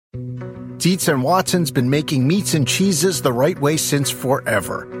Dietz and Watson's been making meats and cheeses the right way since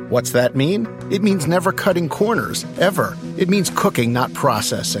forever. What's that mean? It means never cutting corners, ever. It means cooking, not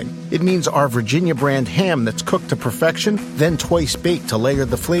processing. It means our Virginia brand ham that's cooked to perfection, then twice baked to layer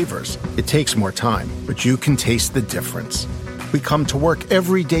the flavors. It takes more time, but you can taste the difference. We come to work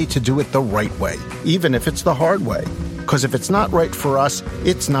every day to do it the right way, even if it's the hard way. Because if it's not right for us,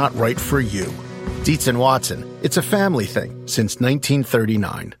 it's not right for you. Dietz and Watson, it's a family thing since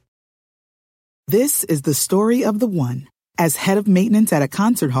 1939. This is the story of the one. As head of maintenance at a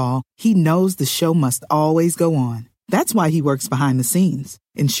concert hall, he knows the show must always go on. That's why he works behind the scenes,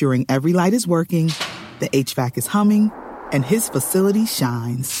 ensuring every light is working, the HVAC is humming, and his facility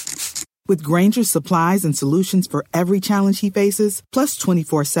shines. With Grainger's supplies and solutions for every challenge he faces, plus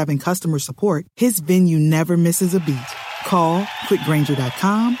 24/7 customer support, his venue never misses a beat. Call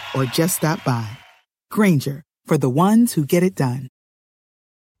quickgrainger.com or just stop by. Grainger, for the ones who get it done.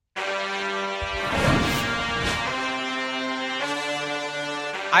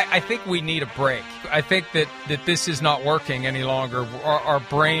 I think we need a break. I think that this is not working any longer. Our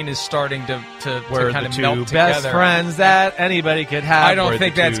brain is starting to kind of melt together. Best friends that anybody could have. I don't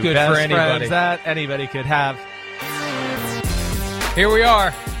think that's good for anybody. That anybody could have. Here we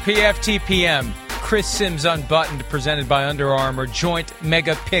are, PFTPM. Chris Sims Unbuttoned, presented by Under Armour, joint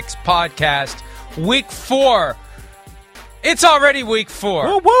Mega Picks podcast. Week 4. It's already week 4.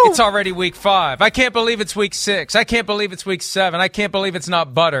 Woo, woo. It's already week 5. I can't believe it's week 6. I can't believe it's week 7. I can't believe it's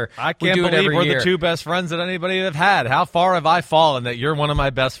not butter. I can't believe we're the two best friends that anybody have had. How far have I fallen that you're one of my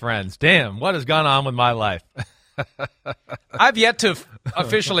best friends? Damn, what has gone on with my life? I've yet to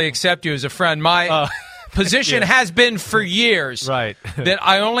officially accept you as a friend. My position has been for years that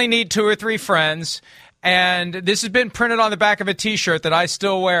I only need 2 or 3 friends. And this has been printed on the back of a T-shirt that I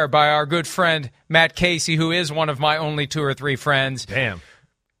still wear by our good friend Matt Casey, who is one of my only 2 or 3 friends. Damn.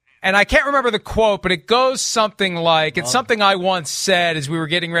 And I can't remember the quote, but it goes something like, it's something I once said as we were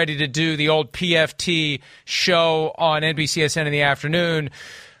getting ready to do the old PFT show on NBCSN in the afternoon,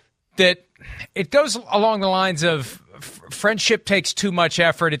 that it goes along the lines of, friendship takes too much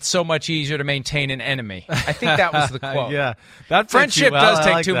effort. It's so much easier to maintain an enemy. I think that was the quote. Yeah, that friendship well. does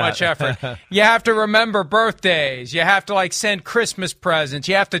take like too that. much effort. You have to remember birthdays. You have to send Christmas presents.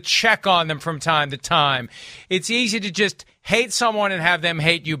 You have to check on them from time to time. It's easy to just hate someone and have them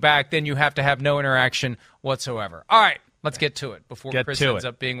hate you back. Then you have to have no interaction whatsoever. All right, let's get to it before Chris ends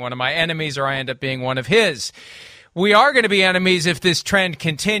up being one of my enemies or I end up being one of his. We are going to be enemies if this trend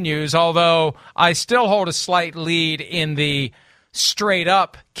continues, although I still hold a slight lead in the straight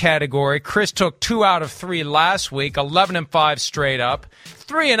up category. Chris took 2 out of 3 last week, 11-5 straight up,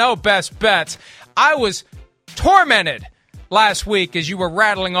 3-0 best bets. I was tormented last week as you were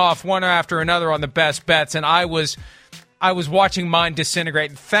rattling off one after another on the best bets, and I was watching mine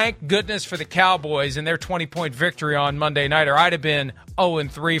disintegrate. Thank goodness for the Cowboys and their 20-point victory on Monday night, or I'd have been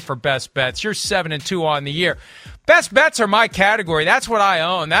 0-3 for best bets. You're 7-2 on the year. Best bets are my category. That's what I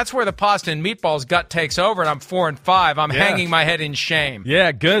own. That's where the pasta and meatballs gut takes over, and I'm 4-5. I'm hanging my head in shame.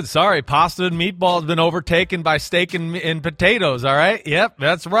 Yeah, good. Sorry, pasta and meatballs been overtaken by steak and potatoes. All right. Yep,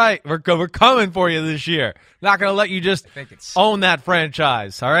 that's right. We're coming for you this year. Not going to let you just own that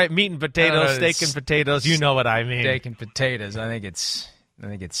franchise. All right, meat and potatoes, steak and potatoes. You know what I mean. Steak and potatoes. I think it's.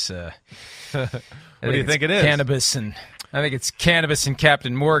 What do you think it is? Cannabis and. I think it's cannabis and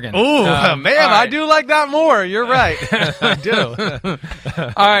Captain Morgan. Ooh, man, right. I do like that more. You're right. I do.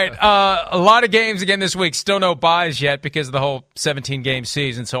 All right, a lot of games again this week. Still no buys yet because of the whole 17-game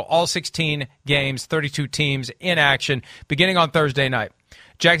season. So all 16 games, 32 teams in action, beginning on Thursday night.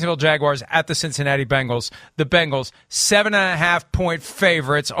 Jacksonville Jaguars at the Cincinnati Bengals. The Bengals, 7.5-point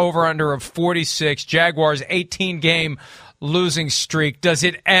favorites, over-under of 46. Jaguars, 18-game losing streak. Does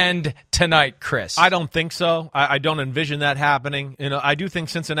it end tonight, Chris? I don't think so. I don't envision that happening. I do think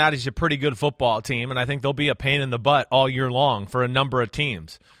Cincinnati's a pretty good football team, and I think they'll be a pain in the butt all year long for a number of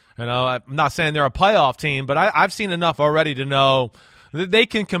teams. I'm not saying they're a playoff team, but I've seen enough already to know that they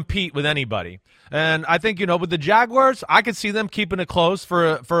can compete with anybody. And I think, with the Jaguars, I could see them keeping it close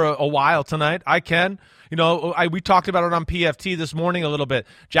for a while tonight. I can. We talked about it on PFT this morning a little bit.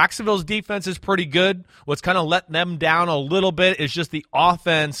 Jacksonville's defense is pretty good. What's kind of let them down a little bit is just the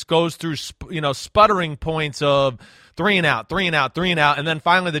offense goes through, sputtering points of 3 and out, and then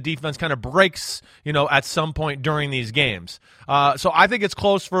finally the defense kind of breaks, at some point during these games. So I think it's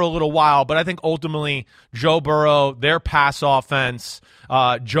close for a little while, but I think ultimately Joe Burrow, their pass offense,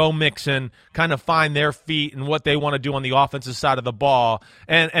 Joe Mixon kind of find their feet and what they want to do on the offensive side of the ball.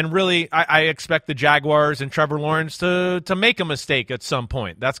 And really, I expect the Jaguars and Trevor Lawrence to make a mistake at some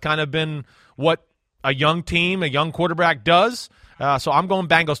point. That's kind of been what a young team, a young quarterback does. So I'm going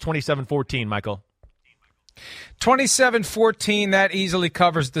Bengals 27-14, Michael. 27-14, that easily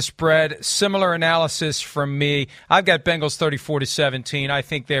covers the spread. Similar analysis from me. I've got Bengals 34-17. I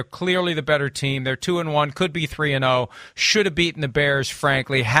think they're clearly the better team. They're 2-1, could be 3-0. Should have beaten the Bears,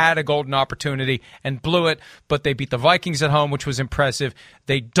 frankly. Had a golden opportunity and blew it, but they beat the Vikings at home, which was impressive.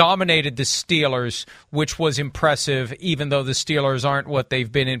 They dominated the Steelers, which was impressive, even though the Steelers aren't what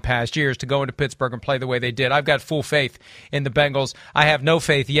they've been in past years, to go into Pittsburgh and play the way they did. I've got full faith in the Bengals. I have no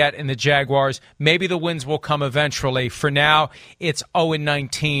faith yet in the Jaguars. Maybe the wins will come eventually. For now, it's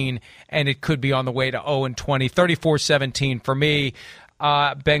 0-19, and it could be on the way to 0-20. 34-17 for me.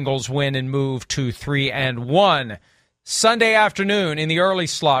 Bengals win and move to 3-1. Sunday afternoon in the early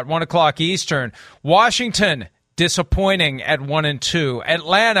slot, 1 o'clock Eastern. Washington, disappointing at 1-2.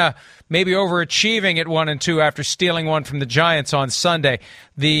 Atlanta, maybe overachieving at 1-2 after stealing one from the Giants on Sunday.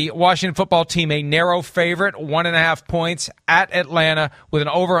 The Washington football team, a narrow favorite, 1.5 points at Atlanta with an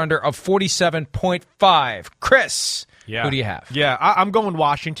over-under of 47.5. Chris, who do you have? Yeah, I'm going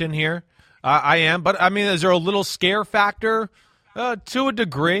Washington here. I am, but I mean, is there a little scare factor? To a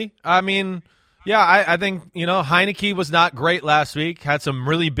degree. I mean, yeah, I think, Heineke was not great last week, had some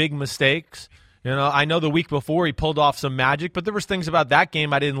really big mistakes. I know the week before he pulled off some magic, but there was things about that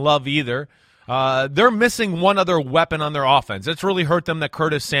game I didn't love either. They're missing one other weapon on their offense. It's really hurt them that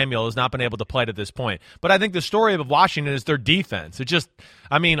Curtis Samuel has not been able to play to this point. But I think the story of Washington is their defense. It's just,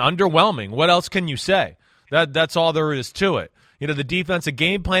 underwhelming. What else can you say? That's all there is to it. The defensive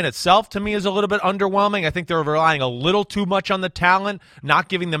game plan itself, to me, is a little bit underwhelming. I think they're relying a little too much on the talent, not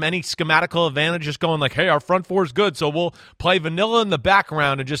giving them any schematical advantage, just going like, hey, our front four is good, so we'll play vanilla in the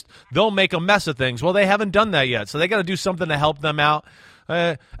background and they'll make a mess of things. Well, they haven't done that yet, so they got to do something to help them out.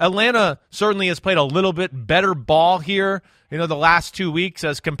 Atlanta certainly has played a little bit better ball here, the last 2 weeks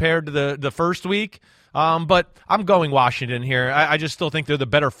as compared to the first week. But I'm going Washington here. I just still think they're the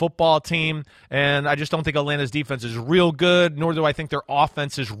better football team, and I just don't think Atlanta's defense is real good, nor do I think their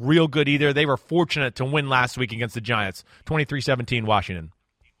offense is real good either. They were fortunate to win last week against the Giants, 23-17 Washington.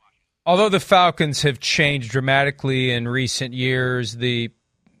 Although the Falcons have changed dramatically in recent years, the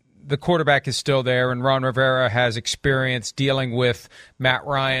quarterback is still there, and Ron Rivera has experience dealing with Matt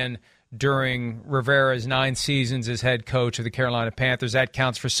Ryan during Rivera's 9 seasons as head coach of the Carolina Panthers. That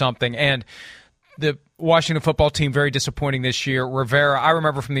counts for something, and the Washington football team, very disappointing this year. Rivera, I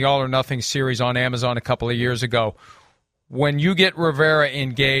remember from the All or Nothing series on Amazon a couple of years ago, when you get Rivera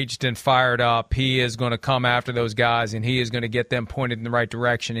engaged and fired up, he is going to come after those guys, and he is going to get them pointed in the right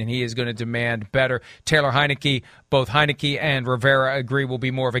direction, and he is going to demand better. Taylor Heineke, both Heineke and Rivera agree, will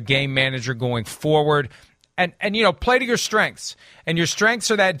be more of a game manager going forward. And play to your strengths. And your strengths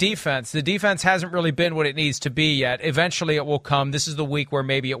are that defense. The defense hasn't really been what it needs to be yet. Eventually it will come. This is the week where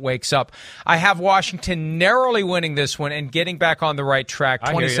maybe it wakes up. I have Washington narrowly winning this one and getting back on the right track,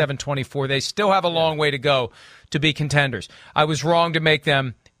 27-24. They still have a long way to go to be contenders. I was wrong to make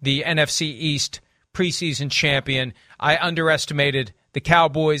them the NFC East preseason champion. I underestimated the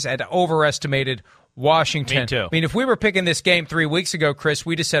Cowboys and overestimated Washington. Me too. If we were picking this game 3 weeks ago, Chris,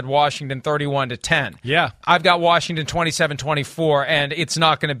 we just said Washington 31-10. Yeah. I've got Washington 27-24, and it's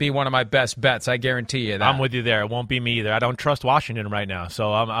not going to be one of my best bets. I guarantee you that. I'm with you there. It won't be me either. I don't trust Washington right now,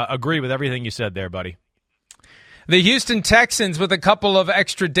 so I agree with everything you said there, buddy. The Houston Texans with a couple of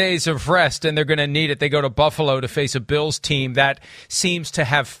extra days of rest, and they're going to need it. They go to Buffalo to face a Bills team that seems to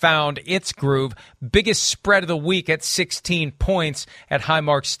have found its groove. Biggest spread of the week at 16 points at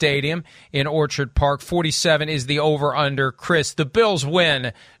Highmark Stadium in Orchard Park. 47 is the over-under. Chris, the Bills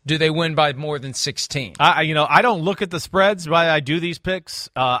win. Do they win by more than 16? I don't look at the spreads, but I do these picks.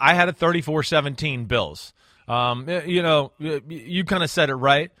 I had a 34-17 Bills. You kind of said it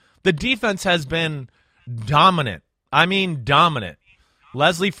right. The defense has been dominant. Dominant.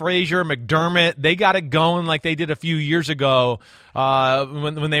 Leslie Frazier, McDermott, they got it going like they did a few years ago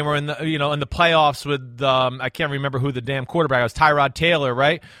when they were in the in the playoffs with I can't remember who the damn quarterback was, Tyrod Taylor,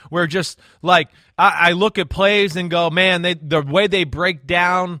 right? Where just like I look at plays and go, man, the way they break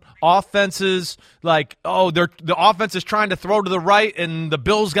down offenses, like the offense is trying to throw to the right and the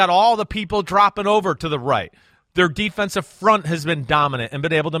Bills got all the people dropping over to the right. Their defensive front has been dominant and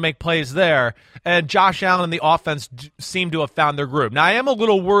been able to make plays there. And Josh Allen and the offense seem to have found their groove. Now, I am a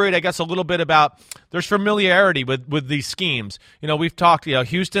little worried, I guess, a little bit about there's familiarity with these schemes. We've talked,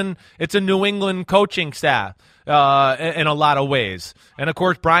 Houston, it's a New England coaching staff in a lot of ways. And, of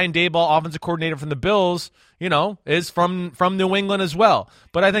course, Brian Daboll, offensive coordinator from the Bills, is from New England as well.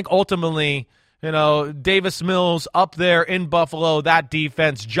 But I think ultimately, Davis Mills up there in Buffalo, that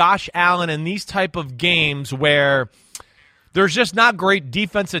defense, Josh Allen in these type of games where there's just not great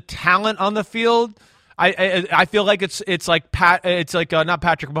defensive talent on the field, I feel like it's like not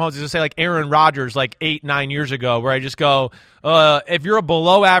Patrick Mahomes. I say like Aaron Rodgers like 8-9 years ago, where I just go, if you're a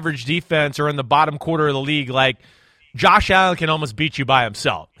below average defense or in the bottom quarter of the league, like Josh Allen can almost beat you by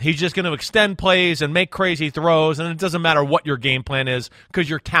himself. He's just going to extend plays and make crazy throws, and it doesn't matter what your game plan is because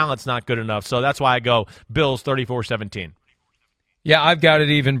your talent's not good enough. So that's why I go Bills 34-17. Yeah, I've got it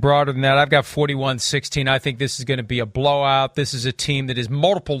even broader than that. I've got 41-16. I think this is going to be a blowout. This is a team that is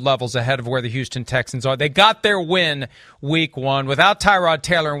multiple levels ahead of where the Houston Texans are. They got their win week 1 without Tyrod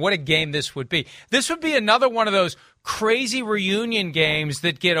Taylor, and what a game this would be. This would be another one of those crazy reunion games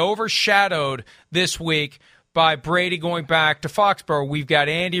that get overshadowed this week by Brady going back to Foxborough. We've got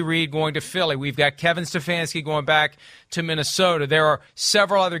Andy Reid going to Philly. We've got Kevin Stefanski going back to Minnesota. There are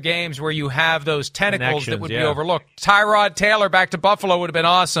several other games where you have those tentacles that would be overlooked. Tyrod Taylor back to Buffalo would have been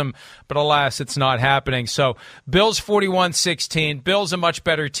awesome, but alas, it's not happening. So Bills 41-16. Bills a much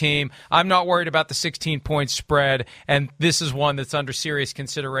better team. I'm not worried about the 16-point spread, and this is one that's under serious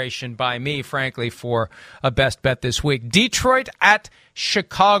consideration by me, frankly, for a best bet this week. Detroit at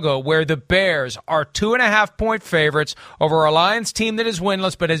Chicago, where the Bears are 2.5-point favorites over a Lions team that is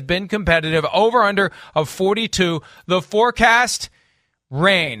winless but has been competitive. Over-under of 42. The forecast,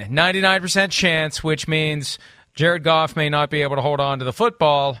 rain, 99% chance, which means Jared Goff may not be able to hold on to the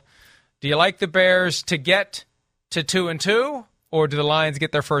football. Do you like the Bears to get to 2-2, or do the Lions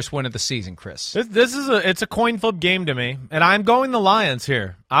get their first win of the season, Chris? It's a coin flip game to me, and I'm going the Lions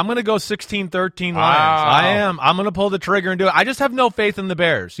here. I'm going to go 16-13 Lions. Wow. I am. I'm going to pull the trigger and do it. I just have no faith in the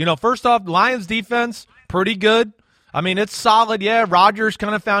Bears. First off, Lions defense, pretty good. I mean, it's solid. Yeah, Rodgers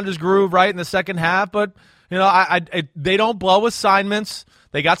kind of found his groove right in the second half, but they don't blow assignments.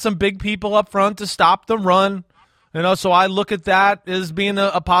 They got some big people up front to stop the run. So I look at that as being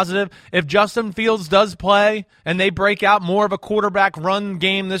a positive. If Justin Fields does play and they break out more of a quarterback run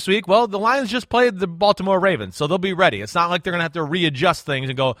game this week, well, the Lions just played the Baltimore Ravens, so they'll be ready. It's not like they're going to have to readjust things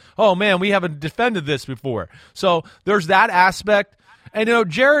and go, oh, man, we haven't defended this before. So there's that aspect. And,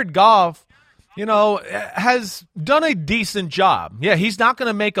 Jared Goff, has done a decent job. Yeah, he's not going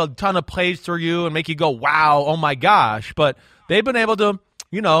to make a ton of plays for you and make you go, wow, oh my gosh. But they've been able to,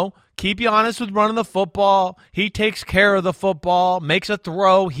 keep you honest with running the football. He takes care of the football, makes a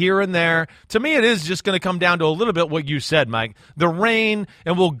throw here and there. To me, it is just going to come down to a little bit what you said, Mike. The rain,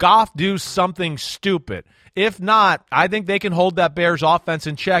 and will Goff do something stupid? If not, I think they can hold that Bears offense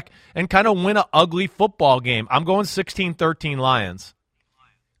in check and kind of win an ugly football game. I'm going 16-13 Lions.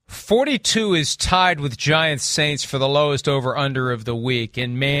 42 is tied with Giants Saints for the lowest over-under of the week.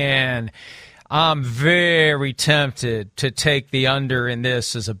 And, man, I'm very tempted to take the under in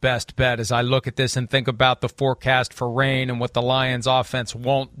this as a best bet as I look at this and think about the forecast for rain and what the Lions offense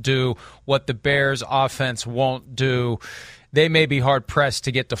won't do, what the Bears offense won't do. They may be hard-pressed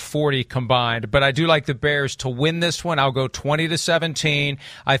to get to 40 combined, but I do like the Bears to win this one. I'll go 20-17.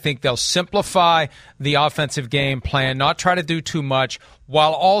 I think they'll simplify the offensive game plan, not try to do too much,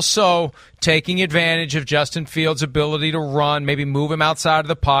 while also taking advantage of Justin Fields' ability to run, maybe move him outside of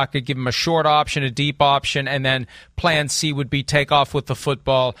the pocket, give him a short option, a deep option, and then plan C would be take off with the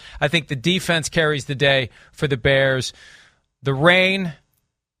football. I think the defense carries the day for the Bears. The rain,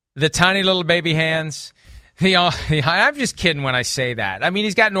 the tiny little baby hands. I'm just kidding when I say that. I mean,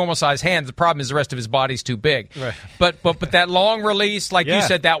 he's got normal-sized hands. The problem is the rest of his body's too big. Right. But that long release, like you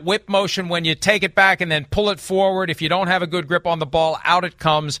said, that whip motion when you take it back and then pull it forward, if you don't have a good grip on the ball, out it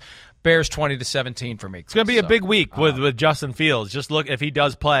comes. Bears 20-17 for me. It's going to be a big week with Justin Fields. Just look if he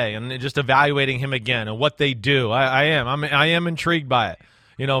does play and just evaluating him again and what they do. I am intrigued by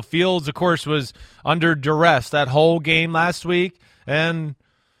it. Fields, of course, was under duress that whole game last week, and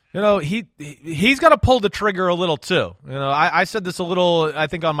he's got to pull the trigger a little too. I said this a little, I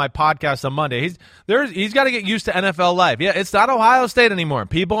think, on my podcast on Monday. He's got to get used to NFL life. Yeah, it's not Ohio State anymore.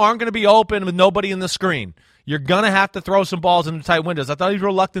 People aren't going to be open with nobody in the screen. You're going to have to throw some balls into tight windows. I thought he was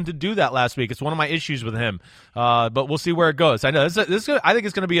reluctant to do that last week. It's one of my issues with him. But we'll see where it goes. I know I think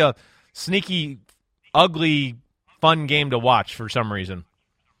it's going to be a sneaky, ugly, fun game to watch for some reason.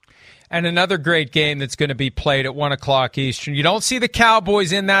 And another great game that's going to be played at 1 o'clock Eastern. You don't see the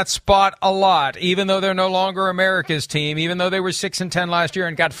Cowboys in that spot a lot, even though they're no longer America's team, even though they were 6-10 last year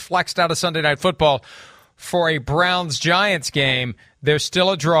and got flexed out of Sunday Night Football for a Browns-Giants game. They're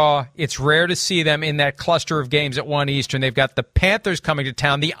still a draw. It's rare to see them in that cluster of games at 1 Eastern. They've got the Panthers coming to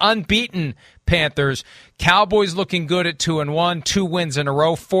town, the unbeaten Panthers. Cowboys looking good at 2-1, 2 wins in a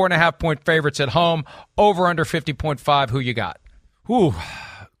row, 4.5-point favorites at home, over under 50.5. Who you got? Ooh.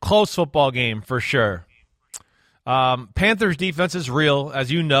 Close football game for sure. Panthers defense is real,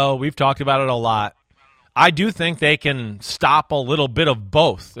 as you know. We've talked about it a lot. I do think they can stop a little bit of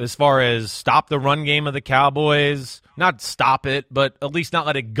both as far as stop the run game of the Cowboys, not stop it, but at least not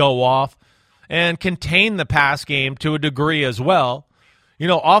let it go off, and contain the pass game to a degree as well.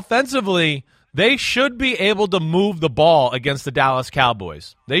 Offensively, they should be able to move the ball against the Dallas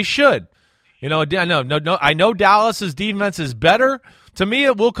Cowboys. They should. I know Dallas's defense is better. To me,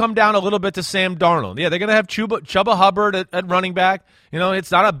 it will come down a little bit to Sam Darnold. Yeah, they're going to have Chuba Hubbard at running back.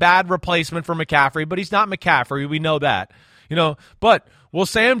 It's not a bad replacement for McCaffrey, but he's not McCaffrey. We know that. But will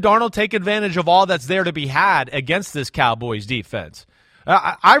Sam Darnold take advantage of all that's there to be had against this Cowboys defense?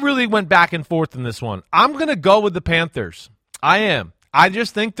 I really went back and forth in this one. I'm going to go with the Panthers. I am. I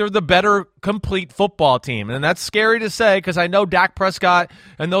just think they're the better complete football team. And that's scary to say because I know Dak Prescott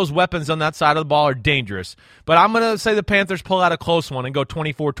and those weapons on that side of the ball are dangerous. But I'm going to say the Panthers pull out a close one and go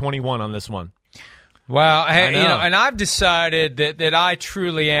 24-21 on this one. Wow. And I've decided that I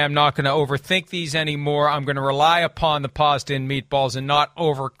truly am not going to overthink these anymore. I'm going to rely upon the pasta and meatballs and not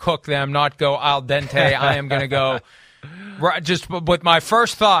overcook them, not go al dente. I am going to go just with my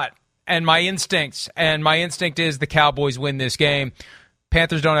first thought and my instincts. And my instinct is the Cowboys win this game.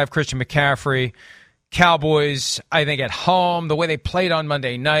 Panthers don't have Christian McCaffrey. Cowboys, I think, at home, the way they played on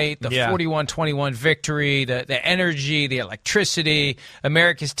Monday night, the 41-21 victory, the energy, the electricity,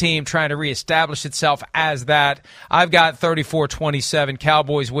 America's team trying to reestablish itself as that. I've got 34-27.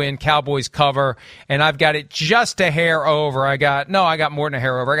 Cowboys win, Cowboys cover, and I've got it just a hair over. I got more than a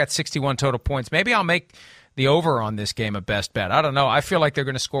hair over. I got 61 total points. Maybe I'll make the over on this game a best bet. I don't know. I feel like they're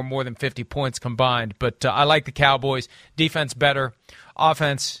going to score more than 50 points combined, but I like the Cowboys. Defense better.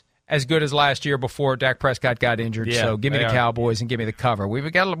 Offense as good as last year before Dak Prescott got injured. Yeah, so give me the Cowboys and give me the cover. We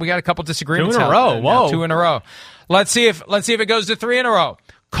got a couple disagreements. 2 in a row. Whoa. 2 in a row. Let's see if it goes to 3 in a row.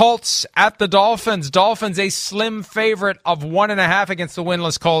 Colts at the Dolphins. Dolphins a slim favorite of 1.5 against the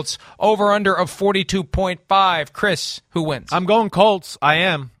winless Colts. Over under of 42.5. Chris, who wins? I'm going Colts. I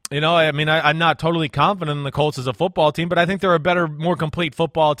am. I'm not totally confident in the Colts as a football team, but I think they're a better, more complete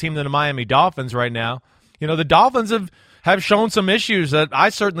football team than the Miami Dolphins right now. The Dolphins have shown some issues that I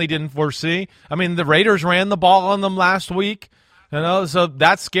certainly didn't foresee. The Raiders ran the ball on them last week, so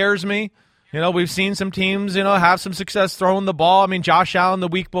that scares me. We've seen some teams, have some success throwing the ball. Josh Allen the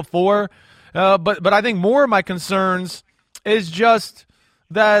week before. But I think more of my concerns is just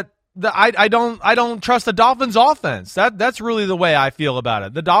that I don't trust the Dolphins offense. That's really the way I feel about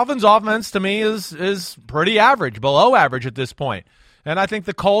it. The Dolphins offense to me is pretty average, below average at this point. And I think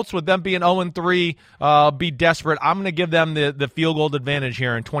the Colts, with them being 0-3, be desperate. I'm going to give them the field goal advantage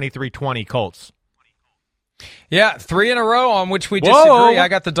here in 23-20 Colts. Yeah, 3 in a row on which we disagree. Whoa. I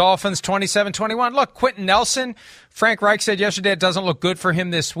got the Dolphins 27-21. Look, Quentin Nelson, Frank Reich said yesterday it doesn't look good for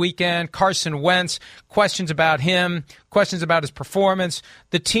him this weekend. Carson Wentz, questions about him, questions about his performance.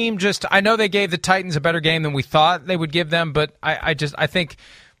 The team I know they gave the Titans a better game than we thought they would give them, but I think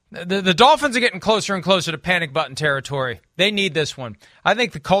the Dolphins are getting closer and closer to panic button territory. They need this one. I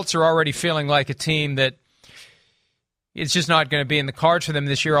think the Colts are already feeling like a team that it's just not going to be in the cards for them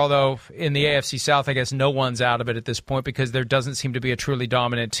this year, although in the AFC South, I guess no one's out of it at this point because there doesn't seem to be a truly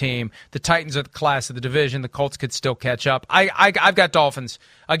dominant team. The Titans are the class of the division. The Colts could still catch up. I've got Dolphins.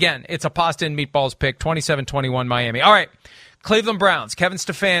 Again, it's a pasta and meatballs pick, 27-21 Miami. All right, Cleveland Browns, Kevin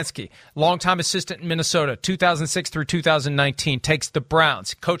Stefanski, longtime assistant in Minnesota, 2006 through 2019, takes the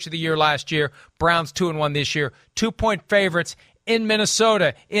Browns. Coach of the year last year, Browns 2-1 this year, 2-point favorites in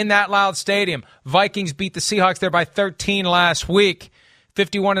Minnesota, in that loud stadium. Vikings beat the Seahawks there by 13 last week.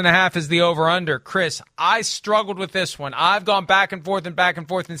 51.5 is the over-under. Chris, I struggled with this one. I've gone back and forth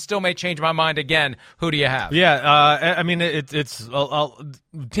and still may change my mind again. Who do you have? Yeah, it's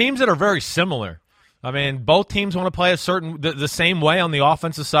teams that are very similar. Both teams want to play the same way on the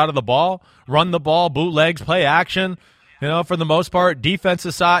offensive side of the ball, run the ball, bootlegs, play action. For the most part, defense.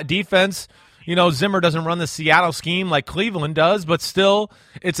 Zimmer doesn't run the Seattle scheme like Cleveland does, but still,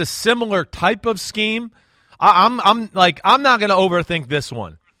 it's a similar type of scheme. I'm not going to overthink this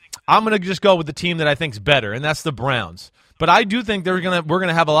one. I'm going to just go with the team that I think's better, and that's the Browns. But I do think we're going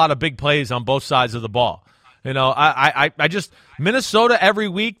to have a lot of big plays on both sides of the ball. Minnesota every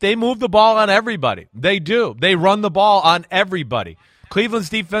week, they move the ball on everybody. They do. They run the ball on everybody. Cleveland's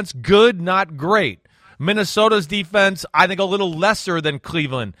defense, good, not great. Minnesota's defense, I think a little lesser than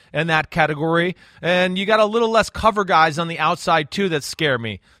Cleveland in that category. And you got a little less cover guys on the outside, too, that scare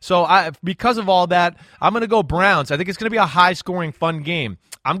me. So because of all that, I'm going to go Browns. I think it's going to be a high-scoring, fun game.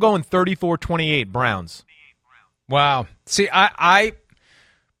 I'm going 34-28 Browns. Wow. See, I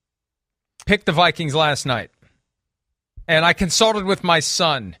picked the Vikings last night, and I consulted with my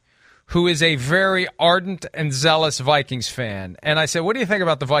son, who is a very ardent and zealous Vikings fan. And I said, what do you think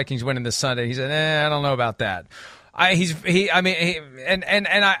about the Vikings winning this Sunday? He said, I don't know about that.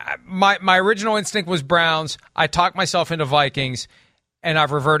 My original instinct was Browns. I talked myself into Vikings, and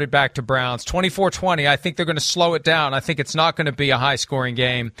I've reverted back to Browns. 24-20, I think they're going to slow it down. I think it's not going to be a high-scoring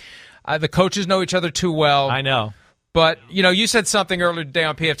game. The coaches know each other too well. I know. But, you said something earlier today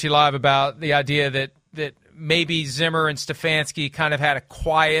on PFT Live about the idea that maybe Zimmer and Stefanski kind of had a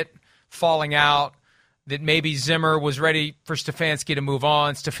quiet falling out, that maybe Zimmer was ready for Stefanski to move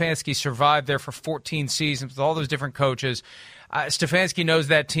on. Stefanski survived there for 14 seasons with all those different coaches. Stefanski knows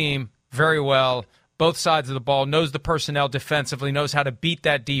that team very well, both sides of the ball, knows the personnel defensively, knows how to beat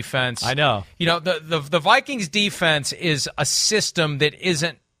that defense. I know. The Vikings defense is a system that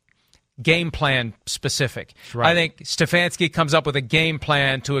isn't game plan specific. Right. I think Stefanski comes up with a game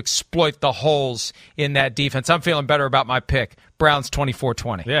plan to exploit the holes in that defense. I'm feeling better about my pick. Browns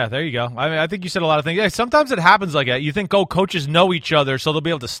 24-20. Yeah, there you go. I think you said a lot of things. Yeah, sometimes it happens like that. You think, coaches know each other, so they'll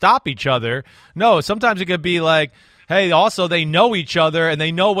be able to stop each other. No, sometimes it could be like, hey, also they know each other and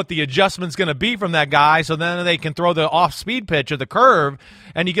they know what the adjustment's going to be from that guy, so then they can throw the off-speed pitch or the curve,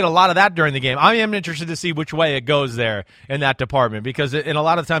 and you get a lot of that during the game. I am interested to see which way it goes there in that department, because in a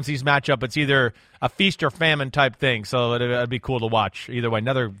lot of times these matchup, it's either a feast or famine type thing, so it'd be cool to watch either way.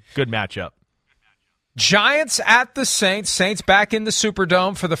 Another good matchup. Giants at the Saints. Saints back in the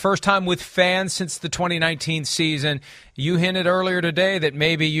Superdome for the first time with fans since the 2019 season. You hinted earlier today that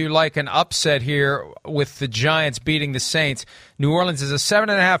maybe you like an upset here with the Giants beating the Saints. New Orleans is a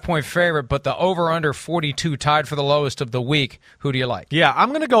 7.5-point favorite, but the over-under 42 tied for the lowest of the week. Who do you like? Yeah, I'm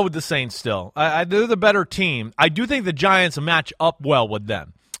going to go with the Saints still. They're the better team. I do think the Giants match up well with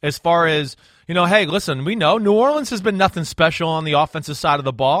them as far as, hey, listen, we know New Orleans has been nothing special on the offensive side of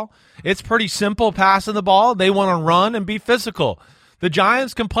the ball. It's pretty simple passing the ball. They want to run and be physical. The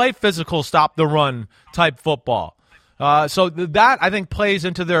Giants can play physical, stop the run type football. So that, I think, plays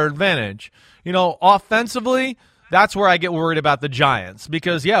into their advantage. Offensively, that's where I get worried about the Giants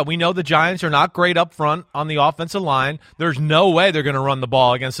because, we know the Giants are not great up front on the offensive line. There's no way they're going to run the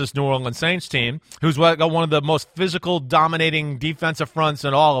ball against this New Orleans Saints team, who's got one of the most physical, dominating defensive fronts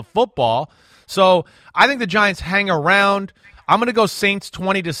in all of football. So I think the Giants hang around. I'm going to go Saints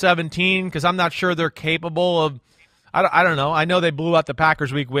 20-17 because I'm not sure they're capable of. I don't know. I know they blew out the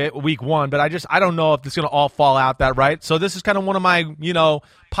Packers week one, but I don't know if it's going to all fall out that right. So this is kind of one of my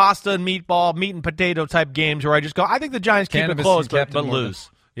pasta and meatball, meat and potato type games where I just go. I think the Giants keep it close but lose.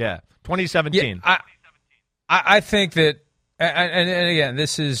 Yeah, 2017. Yeah, I think that, and again,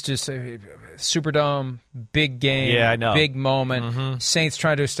 this is just a Superdome, big game, I know. Big moment. Mm-hmm. Saints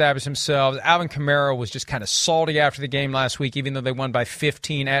trying to establish themselves. Alvin Kamara was just kind of salty after the game last week, even though they won by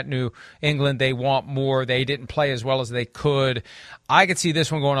 15 at New England. They want more. They didn't play as well as they could. I could see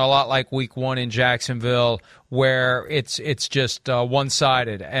this one going a lot like week one in Jacksonville, where it's just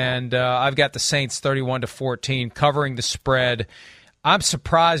one-sided. And I've got the Saints 31-14 covering the spread. I'm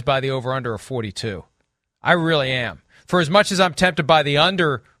surprised by the over-under of 42. I really am. For as much as I'm tempted by the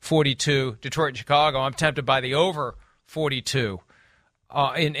under 42, Detroit and Chicago, I'm tempted by the over 42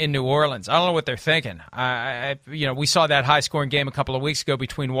 in New Orleans. I don't know what they're thinking. We saw that high-scoring game a couple of weeks ago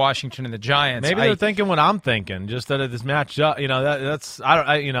between Washington and the Giants. Maybe they're thinking what I'm thinking, just that this match up.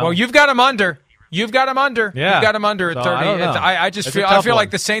 Well, you've got them under. You've got them under. Yeah. You've got them under at 30. I feel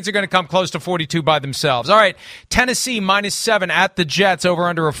like the Saints are going to come close to 42 by themselves. All right, Tennessee -7 at the Jets, over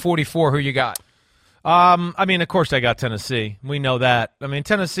under of 44. Who you got? Of course I got Tennessee. We know that.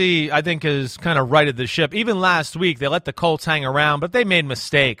 Tennessee, I think, is kind of righted the ship. Even last week, they let the Colts hang around, but they made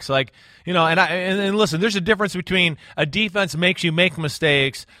mistakes. And listen, there's a difference between a defense makes you make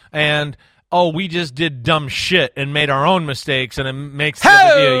mistakes and, we just did dumb shit and made our own mistakes, and it makes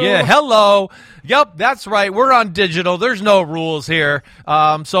hello. Yep, that's right. We're on digital. There's no rules here.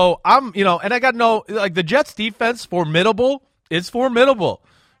 So I'm, and I got the Jets defense, formidable. It's formidable.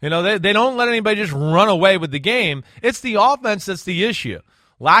 They don't let anybody just run away with the game. It's the offense that's the issue.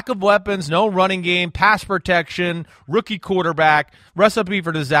 Lack of weapons, no running game, pass protection, rookie quarterback, recipe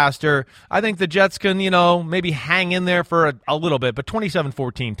for disaster. I think the Jets can, maybe hang in there for a little bit, but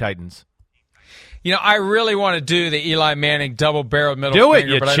 27-14 Titans. I really want to do the Eli Manning double-barreled middle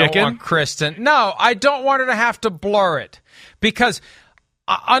finger, but chicken. I don't want Kristen. No, I don't want her to have to blur it because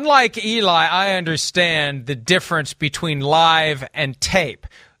unlike Eli, I understand the difference between live and tape.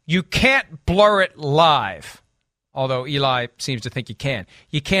 You can't blur it live, although Eli seems to think you can.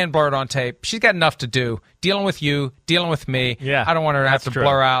 You can blur it on tape. She's got enough to do, dealing with you, dealing with me. Yeah, I don't want her to have to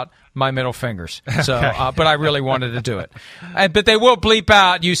blur out my middle fingers. So, but I really wanted to do it. But they will bleep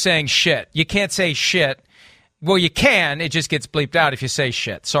out you saying shit. You can't say shit. Well, you can. It just gets bleeped out if you say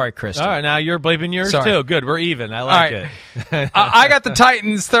shit. Sorry, Kristen. All right, now you're bleeping yours Sorry. too. Good, we're even. I like it. I got the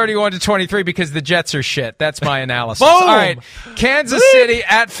Titans 31-23 because the Jets are shit. That's my analysis. Boom! All right, Kansas City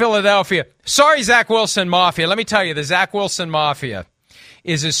at Philadelphia. Sorry, Zach Wilson Mafia. Let me tell you, the Zach Wilson Mafia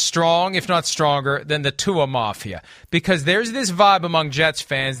is as strong, if not stronger, than the Tua Mafia. Because there's this vibe among Jets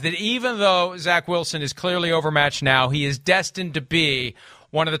fans that even though Zach Wilson is clearly overmatched now, he is destined to be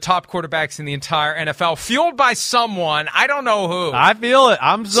one of the top quarterbacks in the entire NFL, fueled by someone. I don't know who. I feel it.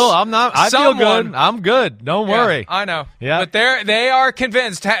 I feel good. I'm good. Don't worry. I know. Yeah. But they are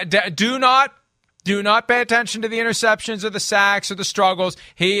convinced. Do not pay attention to the interceptions or the sacks or the struggles.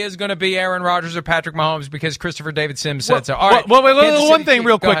 He is going to be Aaron Rodgers or Patrick Mahomes because Christopher David Sims said so. All right. Wait, one thing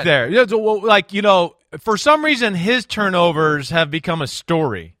real quick there. Like, for some reason, his turnovers have become a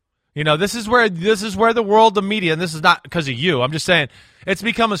story. This is where the world, the media, and this is not because of you. I'm just saying it's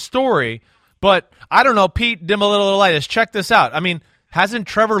become a story. But I don't know, Pete Dimalitolitis, check this out. I mean, hasn't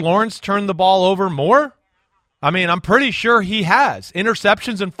Trevor Lawrence turned the ball over more? I mean, I'm pretty sure he has.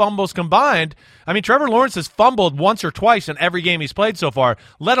 Interceptions and fumbles combined. I mean, Trevor Lawrence has fumbled once or twice in every game he's played so far,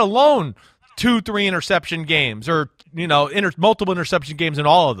 let alone 2-3 interception games or, multiple interception games in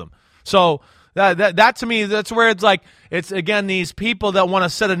all of them. So that to me, that's where it's like, it's, again, these people that want to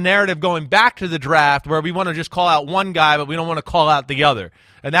set a narrative going back to the draft where we want to just call out one guy, but we don't want to call out the other.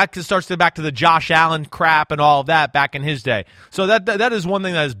 And that starts to back to the Josh Allen crap and all of that back in his day. So that is one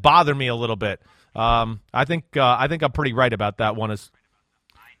thing that has bothered me a little bit. I think I'm pretty right about that one.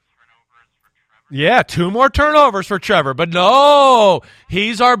 Yeah, 2 more turnovers for Trevor, but no,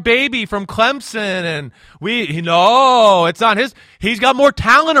 he's our baby from Clemson, and it's not his. He's got more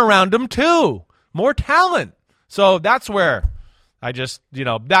talent around him too, more talent. So that's where I just,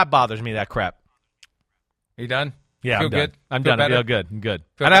 that bothers me, that crap. You done? Yeah, feel I'm done. good? I'm feel done. better? I feel good. I'm good.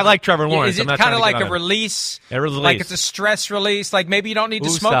 Feel and better? I like Trevor Lawrence. Is it kind of like a release? Like it's a stress release? Like maybe you don't need to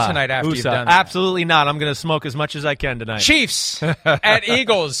smoke tonight after you've done that? Absolutely not. I'm going to smoke as much as I can tonight. Chiefs at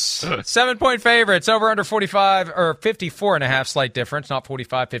Eagles. 7-point favorites. Over under 45 or 54.5. Slight difference. Not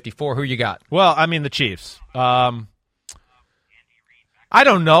 45, 54. Who you got? Well, I mean the Chiefs. I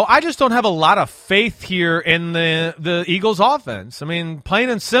don't know. I just don't have a lot of faith here in the Eagles offense. I mean, plain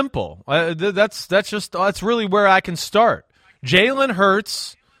and simple. That's really where I can start. Jalen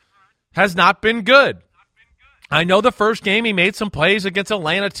Hurts has not been good. I know the first game he made some plays against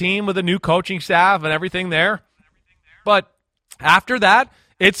Atlanta team with a new coaching staff and everything there. But after that,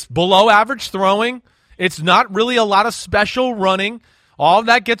 it's below average throwing. It's not really a lot of special running. All of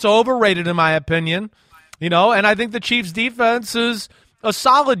that gets overrated in my opinion. And I think the Chiefs defense is a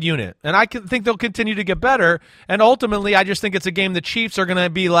solid unit, and I think they'll continue to get better. And ultimately, I just think it's a game the Chiefs are going to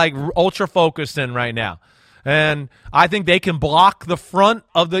be like ultra focused in right now. And I think they can block the front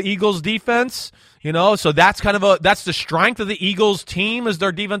of the Eagles defense, so that's that's the strength of the Eagles team is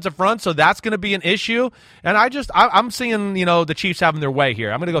their defensive front. So that's going to be an issue. And I'm seeing, the Chiefs having their way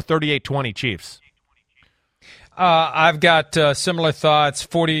here. I'm going to go 38-20 Chiefs. I've got similar thoughts.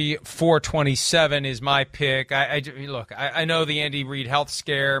 44-27 is my pick. I know the Andy Reid health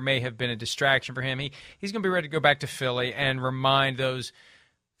scare may have been a distraction for him. He's going to be ready to go back to Philly and remind those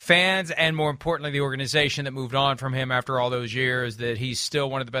fans and, more importantly, the organization that moved on from him after all those years that he's still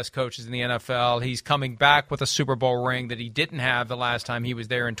one of the best coaches in the NFL. He's coming back with a Super Bowl ring that he didn't have the last time he was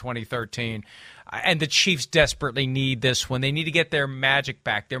there in 2013. And the Chiefs desperately need this one. They need to get their magic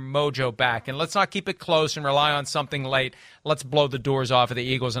back, their mojo back. And let's not keep it close and rely on something late. Let's blow the doors off of the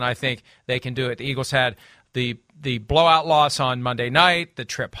Eagles, and I think they can do it. The Eagles had the blowout loss on Monday night, the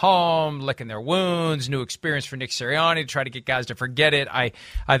trip home, licking their wounds, new experience for Nick Sirianni to try to get guys to forget it. I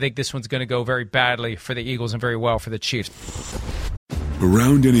think this one's going to go very badly for the Eagles and very well for the Chiefs.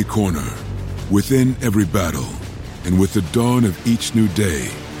 Around any corner, within every battle, and with the dawn of each new day,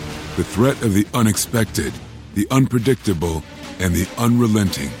 the threat of the unexpected, the unpredictable, and the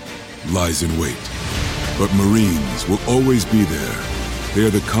unrelenting lies in wait. But Marines will always be there. They are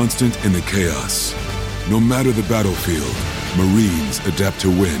the constant in the chaos. No matter the battlefield, Marines adapt to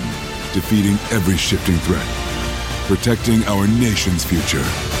win, defeating every shifting threat, protecting our nation's future.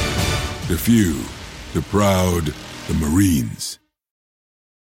 The few, the proud, the Marines.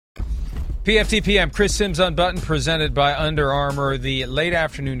 PFTPM, Chris Sims Unbuttoned, presented by Under Armour, the late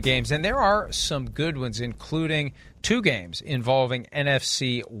afternoon games. And there are some good ones, including 2 games involving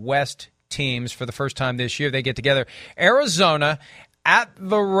NFC West teams for the first time this year. They get together. Arizona at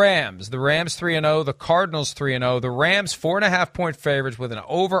the Rams. The Rams 3-0, the Cardinals 3-0. The Rams 4.5-point favorites with an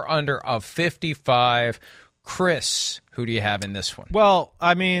over-under of 55. Chris, who do you have in this one? Well,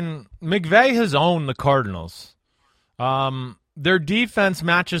 I mean, McVay has owned the Cardinals. their defense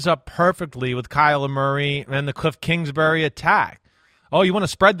matches up perfectly with Kyler Murray and the Cliff Kingsbury attack. Oh, you want to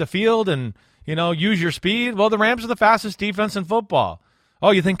spread the field and, use your speed? Well, the Rams are the fastest defense in football.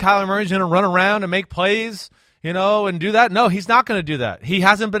 Oh, you think Kyler Murray's going to run around and make plays, and do that? No, he's not going to do that. He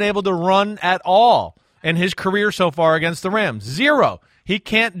hasn't been able to run at all in his career so far against the Rams. 0. He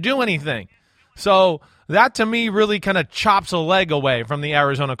can't do anything. So that, to me, really kind of chops a leg away from the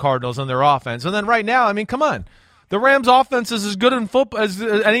Arizona Cardinals and their offense. And then right now, come on. The Rams' offense is as good in football as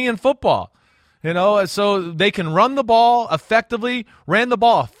any in football. So they can run the ball effectively, ran the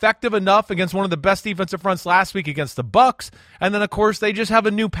ball effective enough against one of the best defensive fronts last week against the Bucs. And then, of course, they just have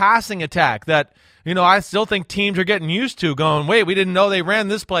a new passing attack that, I still think teams are getting used to, going, wait, we didn't know they ran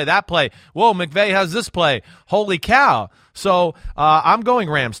this play, that play. Whoa, McVay has this play. Holy cow. So I'm going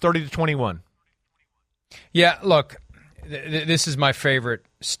Rams 30-21. Yeah, look, this is my favorite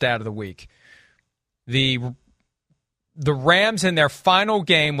stat of the week. The Rams in their final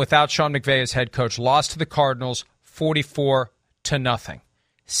game without Sean McVay as head coach lost to the Cardinals 44-0.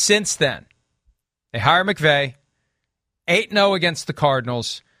 Since then, they hire McVay, 8-0 against the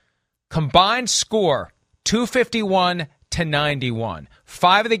Cardinals, combined score 251-91.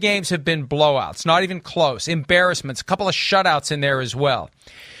 5 of the games have been blowouts, not even close, embarrassments, a couple of shutouts in there as well.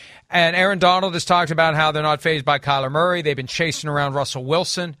 And Aaron Donald has talked about how they're not fazed by Kyler Murray. They've been chasing around Russell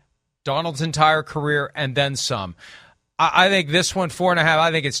Wilson, Donald's entire career, and then some. I think this one, 4.5,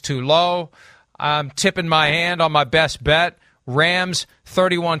 I think it's too low. I'm tipping my hand on my best bet. Rams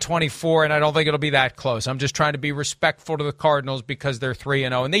 31-24, and I don't think it'll be that close. I'm just trying to be respectful to the Cardinals because they're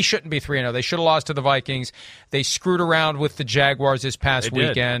 3-0, and they shouldn't be 3-0. They should have lost to the Vikings. They screwed around with the Jaguars this past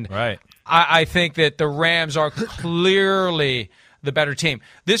weekend. Right. I think that the Rams are clearly the better team.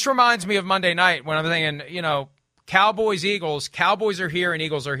 This reminds me of Monday night when I'm thinking, Cowboys, Eagles. Cowboys are here and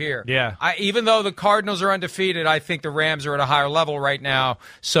Eagles are here. Yeah. Even though the Cardinals are undefeated, I think the Rams are at a higher level right now.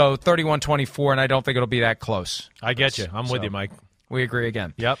 So 31-24, and I don't think it'll be that close. I get you. I'm with you, Mike. We agree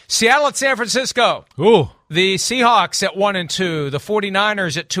again. Yep. Seattle at San Francisco. Ooh. The Seahawks at 1-2. The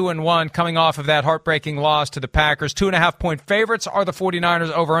 49ers at 2-1, coming off of that heartbreaking loss to the Packers. 2.5-point favorites are the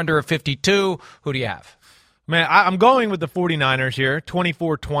 49ers, over under at 52. Who do you have? Man, I'm going with the 49ers here,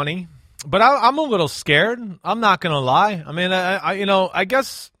 24-20. But I'm a little scared. I'm not going to lie. I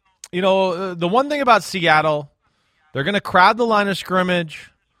guess, the one thing about Seattle, they're going to crowd the line of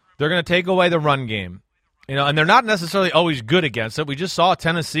scrimmage. They're going to take away the run game. And they're not necessarily always good against it. We just saw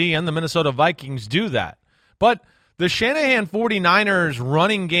Tennessee and the Minnesota Vikings do that. But the Shanahan 49ers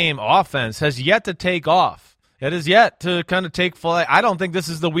running game offense has yet to take off. It is yet to kind of take flight. I don't think this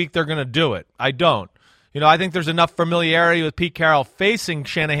is the week they're going to do it. I don't. I think there's enough familiarity with Pete Carroll facing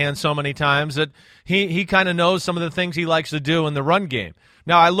Shanahan so many times that he kind of knows some of the things he likes to do in the run game.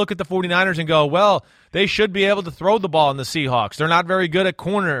 Now, I look at the 49ers and go, well, they should be able to throw the ball in the Seahawks. They're not very good at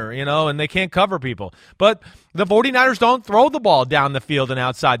corner, and they can't cover people. But the 49ers don't throw the ball down the field and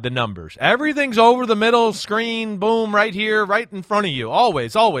outside the numbers. Everything's over the middle, screen, boom, right here, right in front of you.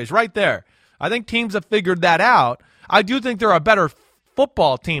 Always, right there. I think teams have figured that out. I do think they're a better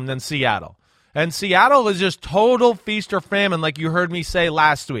football team than Seattle. And Seattle is just total feast or famine, like you heard me say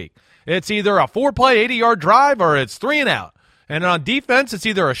last week. It's either a 4-play, 80-yard drive, or it's 3 and out. And on defense, it's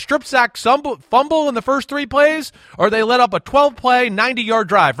either a strip sack fumble in the first 3 plays, or they let up a 12-play, 90-yard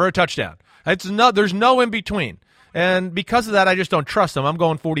drive for a touchdown. There's no in between. And because of that, I just don't trust them. I'm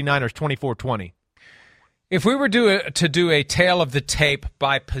going 49ers 24-20. If we were to do a tail of the tape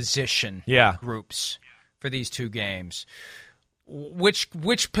by position groups for these two games, which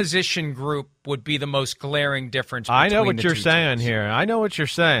position group would be the most glaring difference between I know what you're saying here. I know what you're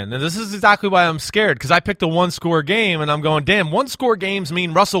saying. And this is exactly why I'm scared, because I picked a one-score game, and I'm going, damn, one-score games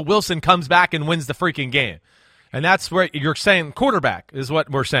mean Russell Wilson comes back and wins the freaking game. And that's where you're saying quarterback is what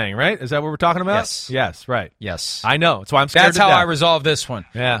we're saying, right? Is that what we're talking about? Yes. Yes, right. Yes. I know. That's why I'm scared. That's how I resolve this one.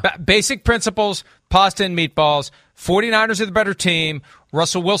 Yeah. Basic principles, pasta and meatballs. 49ers are the better team.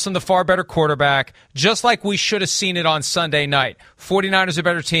 Russell Wilson, the far better quarterback. Just like we should have seen it on Sunday night. 49ers are a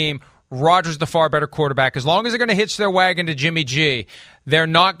better team. Rodgers the far better quarterback. As long as they're going to hitch their wagon to Jimmy G, they're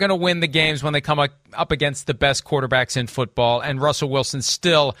not going to win the games when they come up against the best quarterbacks in football, and Russell Wilson's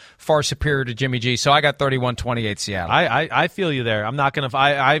still far superior to Jimmy G. So I got 31-28 Seattle. I feel you there. I'm not going to –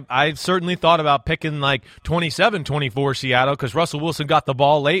 I certainly thought about picking like 27-24 Seattle because Russell Wilson got the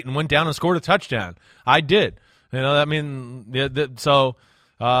ball late and went down and scored a touchdown. I did. And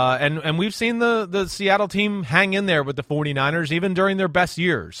we've seen the Seattle team hang in there with the 49ers even during their best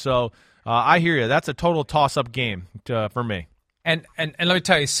years. So I hear you. That's a total toss-up game for me. And let me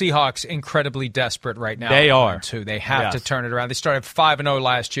tell you, Seahawks incredibly desperate right now. They are. Too. They have to turn it around. They started 5-0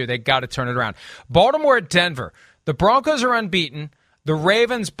 last year. They got to turn it around. Baltimore at Denver. The Broncos are unbeaten. The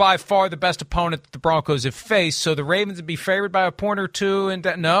Ravens, by far the best opponent that the Broncos have faced, so the Ravens would be favored by a point or two. And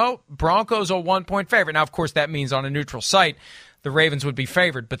no, Broncos are 1-point favorite. Now, of course, that means on a neutral site, the Ravens would be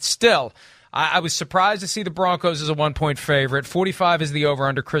favored. But still, I was surprised to see the Broncos as a 1-point favorite. 45 is the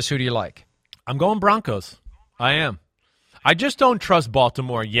over-under. Chris, who do you like? I'm going Broncos. I am. I just don't trust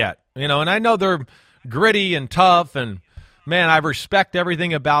Baltimore yet. And I know they're gritty and tough, and, man, I respect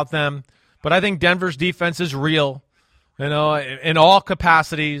everything about them. But I think Denver's defense is real, in all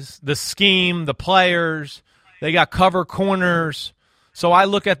capacities. The scheme, the players, they got cover corners. So I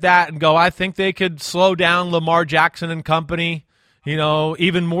look at that and go, I think they could slow down Lamar Jackson and company,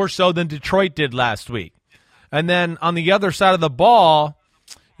 even more so than Detroit did last week. And then on the other side of the ball,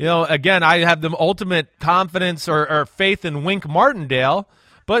 again, I have the ultimate confidence or faith in Wink Martindale,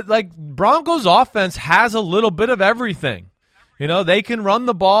 but Broncos offense has a little bit of everything. They can run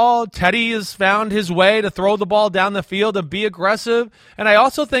the ball. Teddy has found his way to throw the ball down the field and be aggressive. And I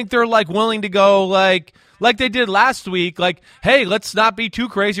also think they're willing to go like they did last week. Hey, let's not be too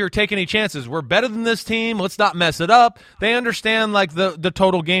crazy or take any chances. We're better than this team. Let's not mess it up. They understand the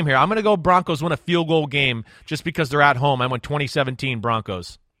total game here. I'm going to go Broncos win a field goal game just because they're at home. I went 2017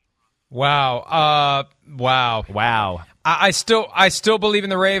 Broncos. Wow. Wow. I still believe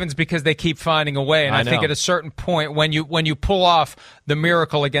in the Ravens because they keep finding a way, and I think know. at a certain point when you pull off the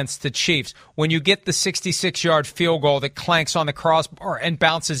miracle against the Chiefs, when you get the 66-yard field goal that clanks on the crossbar and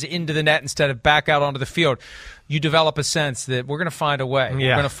bounces into the net instead of back out onto the field, you develop a sense that we're going to find a way. Yeah.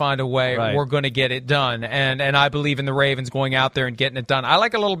 We're going to find a way. Right. We're going to get it done, and I believe in the Ravens going out there and getting it done. I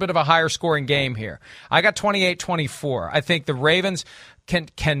like a little bit of a higher scoring game here. I got 28-24. I think the Ravens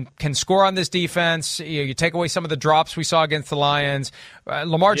can score on this defense. You take away some of the drops we saw against the Lions.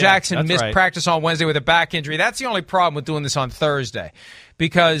 Lamar Jackson missed practice on Wednesday with a back injury. That's the only problem with doing this on Thursday,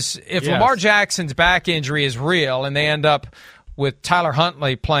 because if Lamar Jackson's back injury is real and they end up with Tyler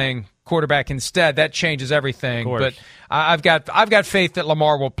Huntley playing quarterback instead, that changes everything. But I've got faith that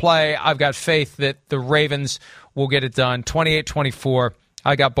Lamar will play. I've got faith that the Ravens will get it done. 28-24.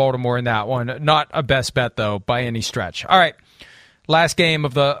 I got Baltimore in that one. Not a best bet, though, by any stretch. All right. Last game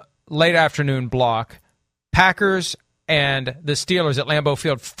of the late afternoon block, Packers and the Steelers at Lambeau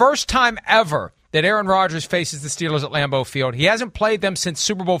Field. First time ever that Aaron Rodgers faces the Steelers at Lambeau Field. He hasn't played them since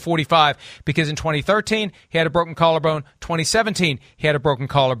Super Bowl 45 because in 2013, he had a broken collarbone. 2017, he had a broken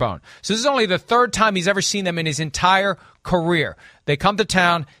collarbone. So this is only the third time he's ever seen them in his entire career. They come to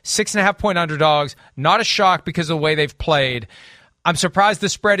town, 6.5-point underdogs. Not a shock because of the way they've played. I'm surprised the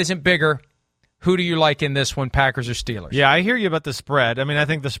spread isn't bigger. Who do you like in this one, Packers or Steelers? Yeah, I hear you about the spread. I mean, I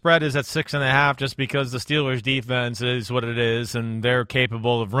think the spread is at 6.5 just because the Steelers' defense is what it is, and they're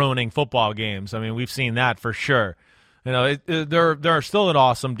capable of ruining football games. I mean, we've seen that for sure. They're still an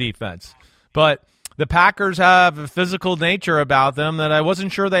awesome defense. But the Packers have a physical nature about them that I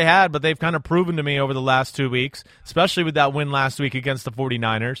wasn't sure they had, but they've kind of proven to me over the last 2 weeks, especially with that win last week against the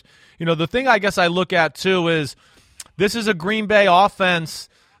 49ers. The thing I guess I look at, too, is this is a Green Bay offense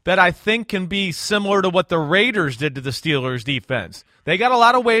that I think can be similar to what the Raiders did to the Steelers' defense. They got a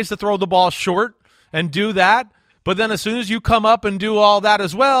lot of ways to throw the ball short and do that, but then as soon as you come up and do all that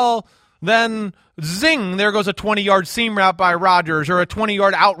as well, then zing, there goes a 20-yard seam route by Rodgers or a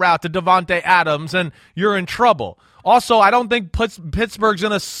 20-yard out route to Devontae Adams, and you're in trouble. Also, I don't think Pittsburgh's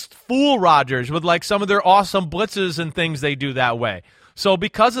going to fool Rodgers with some of their awesome blitzes and things they do that way. So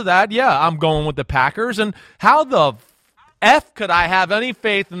because of that, I'm going with the Packers. And how the F could I have any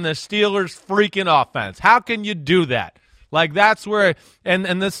faith in the Steelers' freaking offense? How can you do that? That's where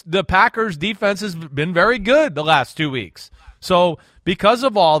the Packers defense has been very good the last 2 weeks. So because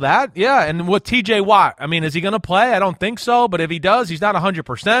of all that, and with TJ Watt, I mean, is he going to play? I don't think so, but if he does, he's not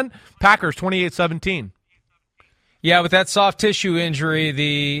 100%. Packers 28-17. Yeah, with that soft tissue injury,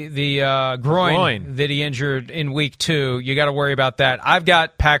 the groin that he injured in week 2, you got to worry about that. I've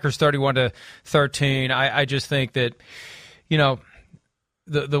got Packers 31-13. I just think that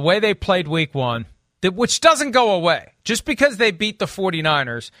the way they played week 1, which doesn't go away, just because they beat the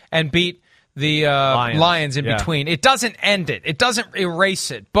 49ers and beat the Lions in between, it doesn't end it. It doesn't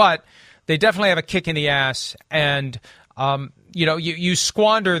erase it, but they definitely have a kick in the ass, and you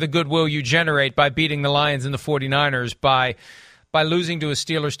squander the goodwill you generate by beating the Lions and the 49ers by losing to a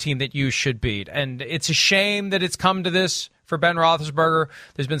Steelers team that you should beat. And it's a shame that it's come to this for Ben Roethlisberger.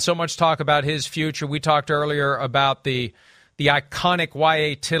 There's been so much talk about his future. We talked earlier about the iconic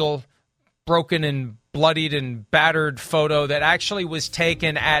Y.A. Tittle broken and bloodied and battered photo that actually was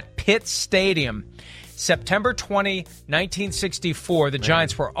taken at Pitt Stadium September 20, 1964. The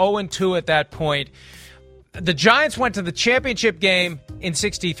Giants were 0-2 at that point. the Giants went to the championship game in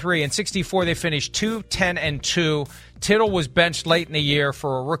 63. In 64, they finished 2-10-2. Tittle was benched late in the year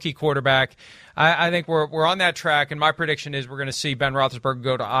for a rookie quarterback. I think we're on that track, and my prediction is we're going to see Ben Roethlisberger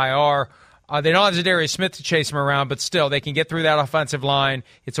go to IR. They don't have Zadarius Smith to chase him around, but still, they can get through that offensive line.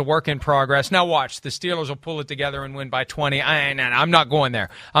 It's a work in progress. Now watch. The Steelers will pull it together and win by 20. I'm not going there.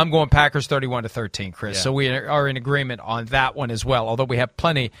 I'm going Packers 31-13, Chris. Yeah. So we are in agreement on that one as well, although we have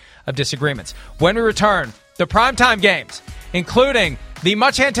plenty of disagreements. When we return, the primetime games, including the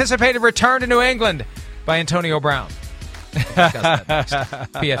much-anticipated return to New England by Antonio Brown.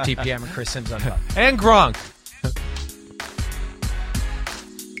 PFTPM and Chris Sims on and Gronk.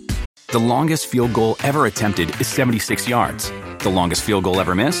 The longest field goal ever attempted is 76 yards. The longest field goal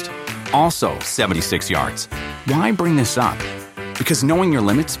ever missed? Also 76 yards. Why bring this up? Because knowing your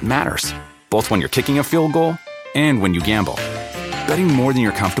limits matters, both when you're kicking a field goal and when you gamble. Betting more than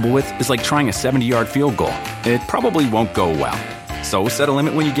you're comfortable with is like trying a 70-yard field goal. It probably won't go well. So set a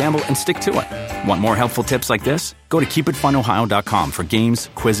limit when you gamble and stick to it. Want more helpful tips like this? Go to keepitfunohio.com for games,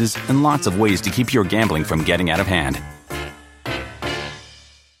 quizzes, and lots of ways to keep your gambling from getting out of hand.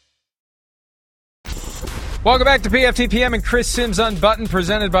 Welcome back to PFTPM and Chris Sims Unbuttoned,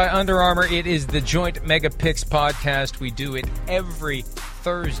 presented by Under Armour. It is the joint Mega Picks podcast. We do it every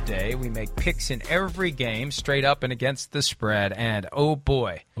Thursday. We make picks in every game, straight up and against the spread. And oh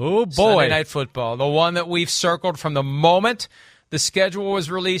boy, Sunday Night Football, the one that we've circled from the moment the schedule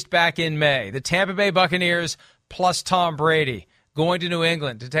was released back in May. The Tampa Bay Buccaneers plus Tom Brady going to New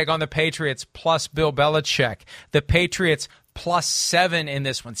England to take on the Patriots plus Bill Belichick. The Patriots +7 in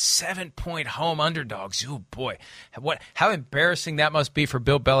this one. 7-point home underdogs. Oh, boy. How embarrassing that must be for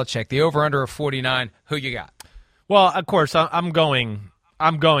Bill Belichick. The over-under of 49. Who you got? Well, of course, I'm going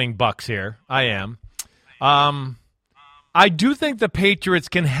Bucs here. I am. I do think the Patriots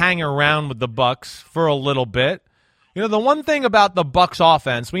can hang around with the Bucs for a little bit. You know, the one thing about the Bucs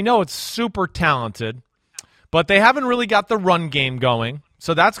offense, we know it's super talented, but they haven't really got the run game going.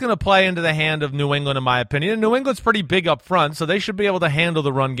 So that's going to play into the hand of New England, in my opinion. And New England's pretty big up front, so they should be able to handle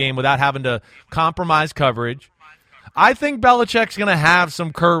the run game without having to compromise coverage. I think Belichick's going to have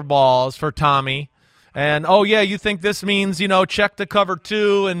some curveballs for Tommy. And, oh, yeah, you think this means, check the cover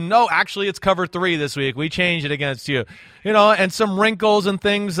 2, and no, actually it's cover 3 this week. We changed it against you. And some wrinkles and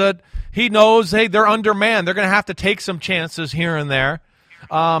things that he knows, hey, they're undermanned. They're going to have to take some chances here and there.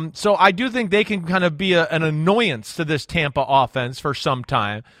 So I do think they can kind of be an annoyance to this Tampa offense for some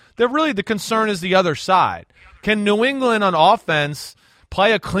time. The concern is the other side. Can New England on offense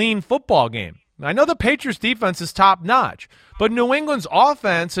play a clean football game? I know the Patriots defense is top-notch, but New England's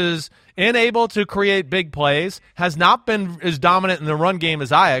offense is unable to create big plays, has not been as dominant in the run game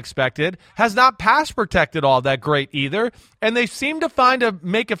as I expected, has not pass protected all that great either, and they seem to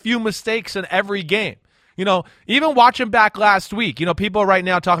make a few mistakes in every game. Even watching back last week, people right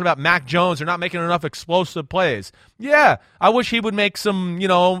now talking about Mac Jones are not making enough explosive plays. Yeah, I wish he would make some,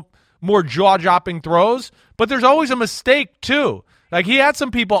 more jaw-dropping throws, but there's always a mistake too. Like he had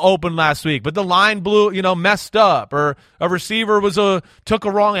some people open last week, but the line messed up, or a receiver took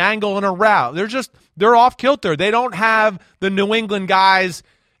a wrong angle in a route. They're off kilter. They don't have the New England guys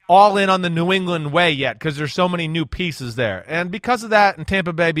all in on the New England way yet because there's so many new pieces there. And because of that, and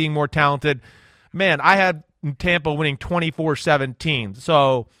Tampa Bay being more talented, man, I had Tampa winning 24-17.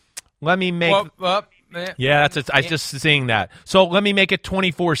 So let me make yeah, that's it. I was just seeing that. So let me make it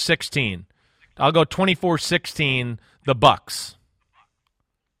 24-16. I'll go 24-16, the Bucs.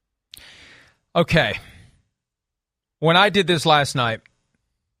 Okay. When I did this last night,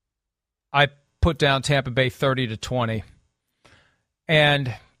 I put down Tampa Bay 30-20.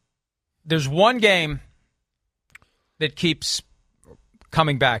 And there's one game that keeps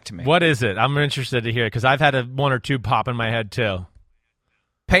coming back to me. What is it? I'm interested to hear because I've had one or two pop in my head too.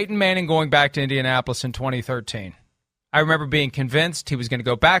 Peyton Manning going back to Indianapolis in 2013. I remember being convinced he was going to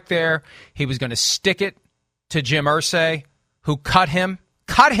go back there. He was going to stick it to Jim Irsay, who cut him.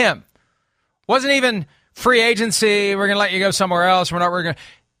 Wasn't even free agency. We're going to let you go somewhere else.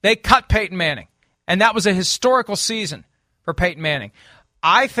 They cut Peyton Manning. And that was a historical season for Peyton Manning.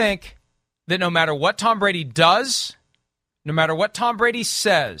 I think that no matter what Tom Brady does, no matter what Tom Brady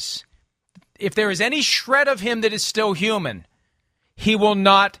says, if there is any shred of him that is still human, he will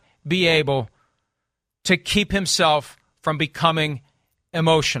not be able to keep himself from becoming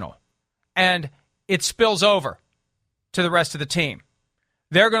emotional. And it spills over to the rest of the team.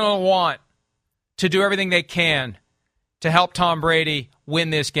 They're going to want to do everything they can to help Tom Brady win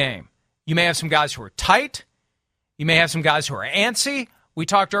this game. You may have some guys who are tight. You may have some guys who are antsy. We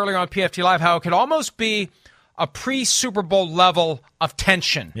talked earlier on PFT Live how it could almost be a pre-Super Bowl level of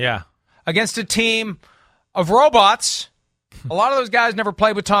tension. Yeah. Against a team of robots. A lot of those guys never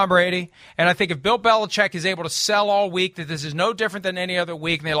played with Tom Brady, and I think if Bill Belichick is able to sell all week that this is no different than any other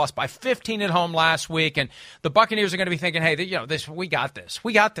week, and they lost by 15 at home last week, and the Buccaneers are going to be thinking, hey, we got this.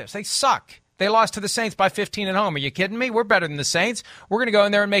 They suck. They lost to the Saints by 15 at home. Are you kidding me? We're better than the Saints. We're going to go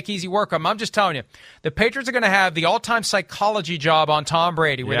in there and make easy work of them. I'm just telling you, the Patriots are going to have the all-time psychology job on Tom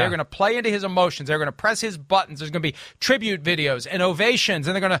Brady, where they're going to play into his emotions. They're going to press his buttons. There's going to be tribute videos and ovations,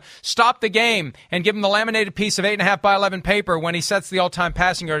 and they're going to stop the game and give him the laminated piece of 8.5 by 11 paper when he sets the all-time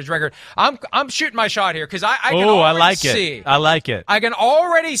passing yardage record. I'm shooting my shot here because I can already see. I like it. I can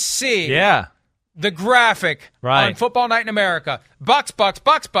already see. Yeah. The graphic on Football Night in America. Bucks.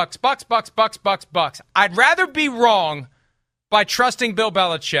 I'd rather be wrong by trusting Bill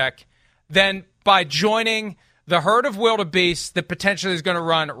Belichick than by joining the herd of wildebeests that potentially is going to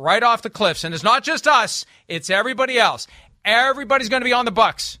run right off the cliffs. And it's not just us, it's everybody else. Everybody's going to be on the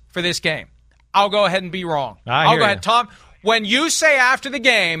Bucks for this game. I'll go ahead and be wrong. I'll go ahead. Tom, when you say after the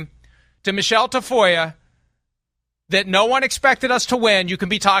game to Michelle Tafoya that no one expected us to win, you can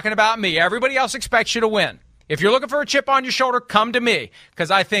be talking about me. Everybody else expects you to win. If you're looking for a chip on your shoulder, come to me,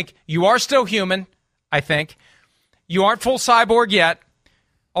 because I think you are still human, I think. You aren't full cyborg yet,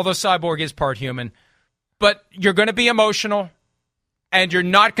 although cyborg is part human. But you're going to be emotional, and you're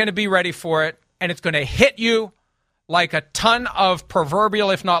not going to be ready for it, and it's going to hit you like a ton of proverbial,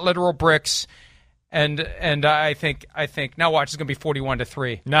 if not literal, bricks. And I think now watch, it's going to be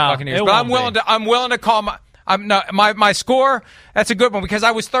 41-3. No, Buccaneers. But I'm willing to call my score. That's a good one because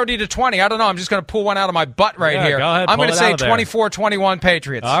I was 30-20. I don't know. I'm just going to pull one out of my butt here. Go ahead, I'm going to say 24-21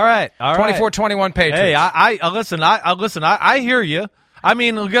 Patriots. All right. 24-21 Patriots. Hey, I listen. I hear you. I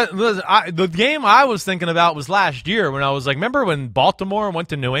mean, the game I was thinking about was last year when I was like, remember when Baltimore went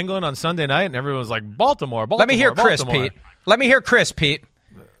to New England on Sunday night and everyone was like, Baltimore. Let me hear Chris, Pete.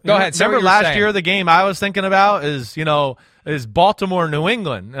 Go ahead. Remember last year the game I was thinking about is Baltimore, New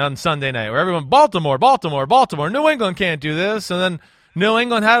England on Sunday night, where everyone, Baltimore, New England can't do this. And then New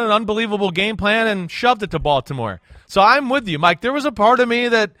England had an unbelievable game plan and shoved it to Baltimore. So I'm with you, Mike. There was a part of me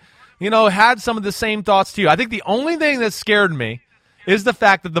that, had some of the same thoughts to you. I think the only thing that scared me is the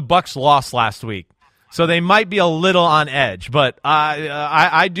fact that the Bucs lost last week. So they might be a little on edge, but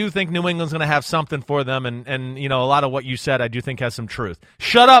I do think New England's going to have something for them, and a lot of what you said I do think has some truth.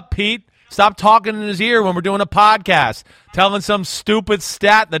 Shut up, Pete. Stop talking in his ear when we're doing a podcast, telling some stupid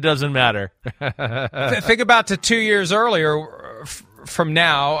stat that doesn't matter. Think about the 2 years earlier from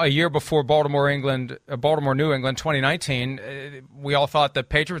now, a year before Baltimore, New England, 2019. We all thought the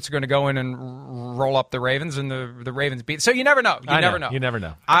Patriots are going to go in and roll up the Ravens, and the Ravens beat. So you never know. You never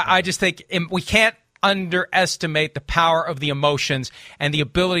know. I just think we can't underestimate the power of the emotions and the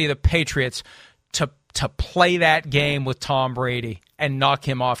ability of the Patriots to play that game with Tom Brady and knock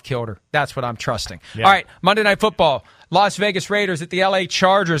him off kilter. That's what I'm trusting. Yeah. All right, Monday Night Football. Las Vegas Raiders at the LA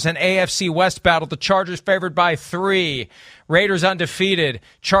Chargers, an AFC West battle. The Chargers favored by 3. Raiders undefeated.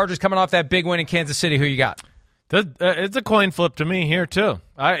 Chargers coming off that big win in Kansas City. Who you got? It's a coin flip to me here, too.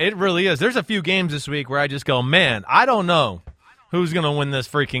 It really is. There's a few games this week where I just go, man, I don't know who's going to win this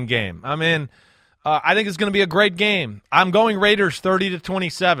freaking game. I mean, I think it's going to be a great game. I'm going Raiders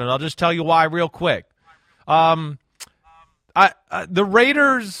 30-27. I'll just tell you why real quick. The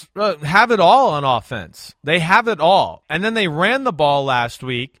Raiders have it all on offense. They have it all. And then they ran the ball last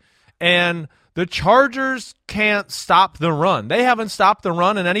week, and the Chargers can't stop the run. They haven't stopped the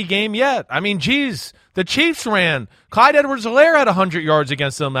run in any game yet. I mean, geez, the Chiefs ran. Clyde Edwards-Helaire had 100 yards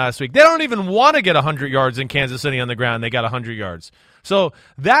against them last week. They don't even want to get 100 yards in Kansas City on the ground. They got 100 yards. So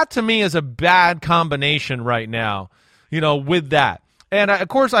that, to me, is a bad combination right now, with that. And, of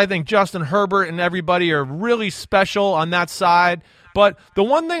course, I think Justin Herbert and everybody are really special on that side. But the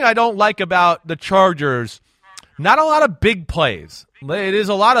one thing I don't like about the Chargers, not a lot of big plays. It is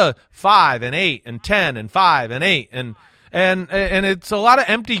a lot of 5 and 8 and 10 and 5 and 8. And it's a lot of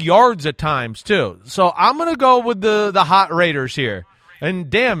empty yards at times, too. So I'm going to go with the hot Raiders here.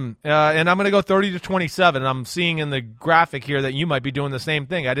 And and I'm going to go 30-27. And I'm seeing in the graphic here that you might be doing the same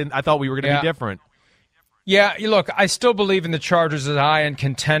thing. I thought we were going to be different. Yeah, look, I still believe in the Chargers as a high-end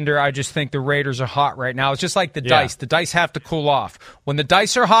contender. I just think the Raiders are hot right now. It's just like the dice. The dice have to cool off. When the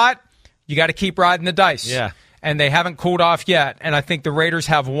dice are hot, you got to keep riding the dice. Yeah. And they haven't cooled off yet. And I think the Raiders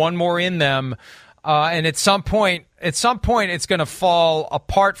have one more in them. And at some point, it's going to fall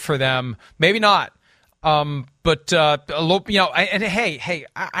apart for them. Maybe not. But a little, and hey,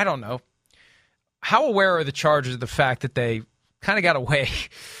 I don't know. How aware are the Chargers of the fact that they kind of got away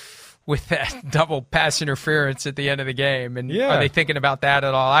with that double pass interference at the end of the game. And Yeah. are they thinking about that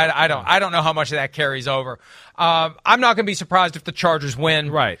at all? I don't know how much of that carries over. I'm not going to be surprised if the Chargers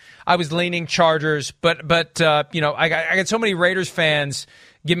win. Right. I was leaning Chargers, but I got so many Raiders fans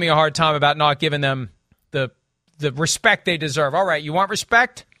give me a hard time about not giving them the respect they deserve. All right, you want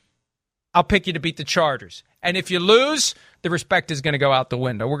respect? I'll pick you to beat the Chargers. And if you lose, the respect is going to go out the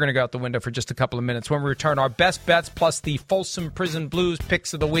window. We're going to go out the window for just a couple of minutes when we return. Our best bets plus the Folsom Prison Blues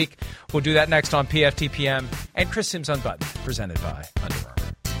picks of the week. We'll do that next on PFTPM and Chris Sims Unbuttoned, presented by Under Armour.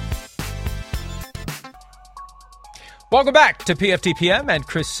 Welcome back to PFTPM and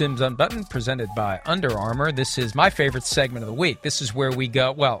Chris Sims Unbuttoned, presented by Under Armour. This is my favorite segment of the week. This is where we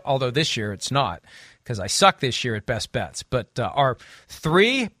go, well, although this year it's not, because I suck this year at best bets, but our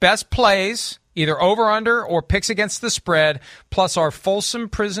 3 best plays, either over-under or picks against the spread, plus our Folsom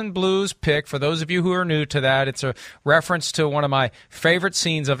Prison Blues pick. For those of you who are new to that, it's a reference to one of my favorite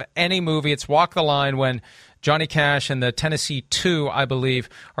scenes of any movie. It's Walk the Line, when Johnny Cash and the Tennessee 2, I believe,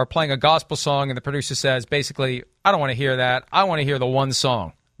 are playing a gospel song, and the producer says, basically, I don't want to hear that. I want to hear the one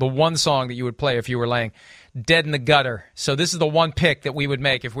song that you would play if you were laying dead in the gutter. So this is the one pick that we would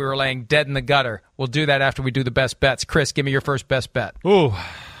make if we were laying dead in the gutter. We'll do that after we do the best bets. Chris, give me your first best bet. Ooh,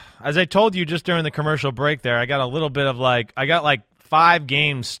 as I told you just during the commercial break there, I got a little bit of I got 5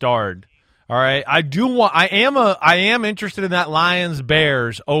 games starred. All right, I am interested in that Lions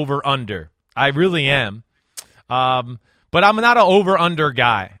Bears over under. I really am. But I'm not an over-under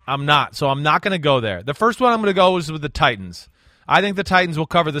guy. I'm not. So I'm not going to go there. The first one I'm going to go is with the Titans. I think the Titans will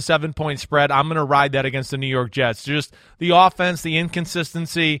cover the 7-point spread. I'm going to ride that against the New York Jets. Just the offense, the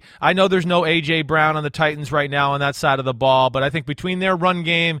inconsistency. I know there's no A.J. Brown on the Titans right now on that side of the ball, but I think between their run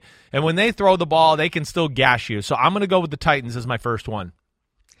game and when they throw the ball, they can still gash you. So I'm going to go with the Titans as my first one.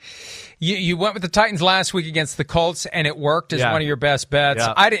 You went with the Titans last week against the Colts, and it worked as one of your best bets.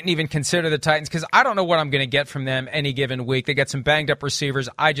 Yeah. I didn't even consider the Titans because I don't know what I'm going to get from them any given week. They got some banged-up receivers.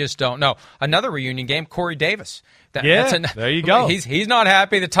 I just don't know. Another reunion game, Corey Davis. There you go. He's not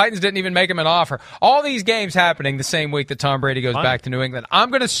happy. The Titans didn't even make him an offer. All these games happening the same week that Tom Brady goes back to New England.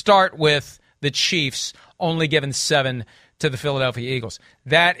 I'm going to start with the Chiefs, only giving 7 to the Philadelphia Eagles.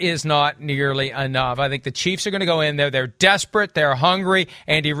 That is not nearly enough. I think the Chiefs are going to go in there. They're desperate. They're hungry.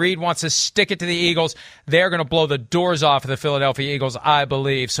 Andy Reid wants to stick it to the Eagles. They're going to blow the doors off of the Philadelphia Eagles, I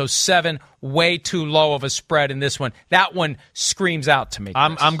believe. So 7, way too low of a spread in this one. That one screams out to me,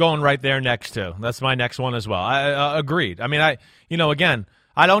 Chris. I'm going right there next too. That's my next one as well. I agreed. I mean, again,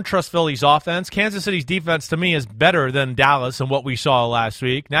 I don't trust Philly's offense. Kansas City's defense, to me, is better than Dallas and what we saw last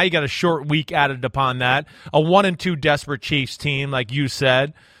week. Now you got a short week added upon that. A 1-2 desperate Chiefs team, like you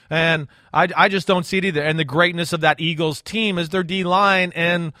said. And I just don't see it either. And the greatness of that Eagles team is their D-line,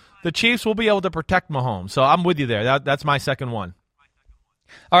 and the Chiefs will be able to protect Mahomes. So I'm with you there. That's my second one.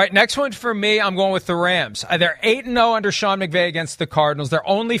 All right, next one for me, I'm going with the Rams. They're 8-0 under Sean McVay against the Cardinals. They're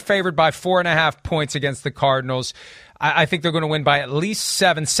only favored by 4.5 points against the Cardinals. I think they're going to win by at least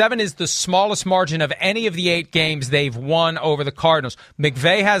 7. 7 is the smallest margin of any of the 8 games they've won over the Cardinals.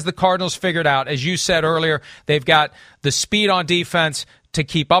 McVay has the Cardinals figured out. As you said earlier, they've got the speed on defense to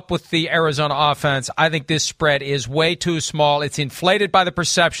keep up with the Arizona offense. I think this spread is way too small. It's inflated by the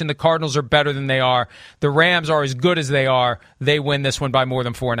perception the Cardinals are better than they are. The Rams are as good as they are. They win this one by more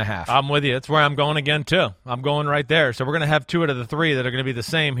than 4.5. I'm with you. That's where I'm going again, too. I'm going right there. So we're going to have 2 out of the 3 that are going to be the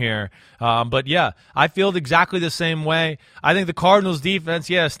same here. But, yeah, I feel exactly the same way. I think the Cardinals' defense,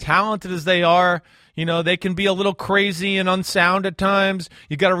 as talented as they are, they can be a little crazy and unsound at times.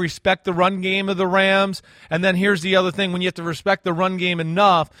 You got to respect the run game of the Rams. And then here's the other thing. When you have to respect the run game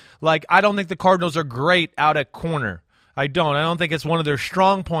enough, I don't think the Cardinals are great out at corner. I don't think it's one of their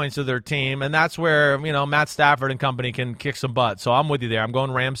strong points of their team. And that's where, Matt Stafford and company can kick some butt. So I'm with you there. I'm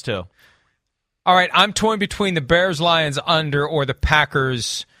going Rams too. All right, I'm torn between the Bears-Lions under or the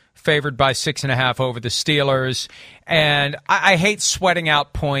Packers favored by 6.5 over the Steelers. And I hate sweating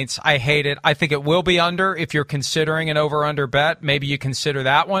out points. I hate it. I think it will be under if you're considering an over-under bet. Maybe you consider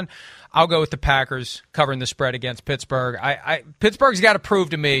that one. I'll go with the Packers covering the spread against Pittsburgh. Pittsburgh's got to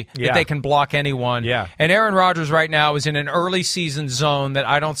prove to me that they can block anyone. Yeah. And Aaron Rodgers right now is in an early season zone that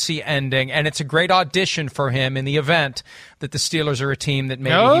I don't see ending, and it's a great audition for him in the event that the Steelers are a team that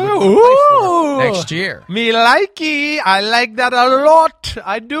maybe he would play for next year. Me likey. I like that a lot.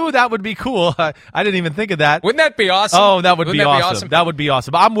 I do. That would be cool. I didn't even think of that. Wouldn't that be awesome? Oh, that would be awesome. That would be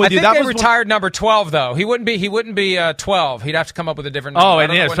awesome. I'm with you. I think they retired number 12 though. He wouldn't be 12. He'd have to come up with a different number. Oh,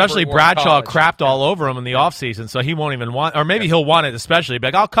 and especially Bradshaw crapped all over him in the offseason, so he won't even want, or maybe he'll want it especially.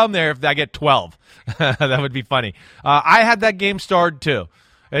 But I'll come there if I get 12. That would be funny. I had that game starred too.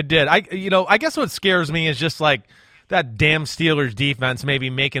 It did. I guess what scares me is just the that damn Steelers defense maybe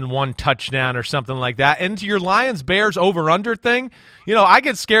making one touchdown or something like that. And to your Lions-Bears over-under thing, I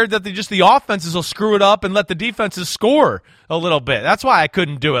get scared that the offenses will screw it up and let the defenses score a little bit. That's why I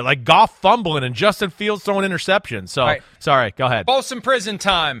couldn't do it. Like Goff fumbling and Justin Fields throwing interceptions. So, right. Sorry, go ahead. Folsom Prison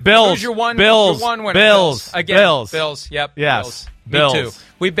time. Bills. Who's your one winner? Bills. Again, Bills. Bills. Yep. Yes. Bills. Me too.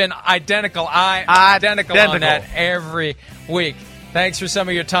 We've been identical on that every week. Thanks for some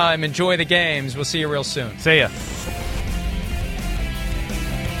of your time. Enjoy the games. We'll see you real soon. See ya.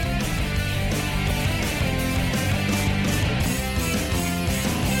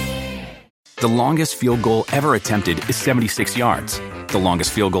 The longest field goal ever attempted is 76 yards. The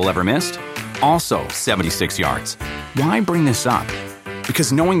longest field goal ever missed? Also 76 yards. Why bring this up?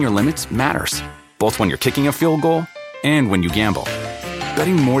 Because knowing your limits matters, both when you're kicking a field goal and when you gamble.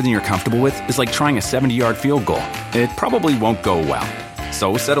 Betting more than you're comfortable with is like trying a 70-yard field goal. It probably won't go well.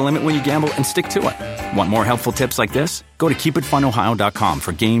 So set a limit when you gamble and stick to it. Want more helpful tips like this? Go to keepitfunohio.com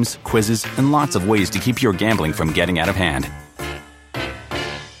for games, quizzes, and lots of ways to keep your gambling from getting out of hand.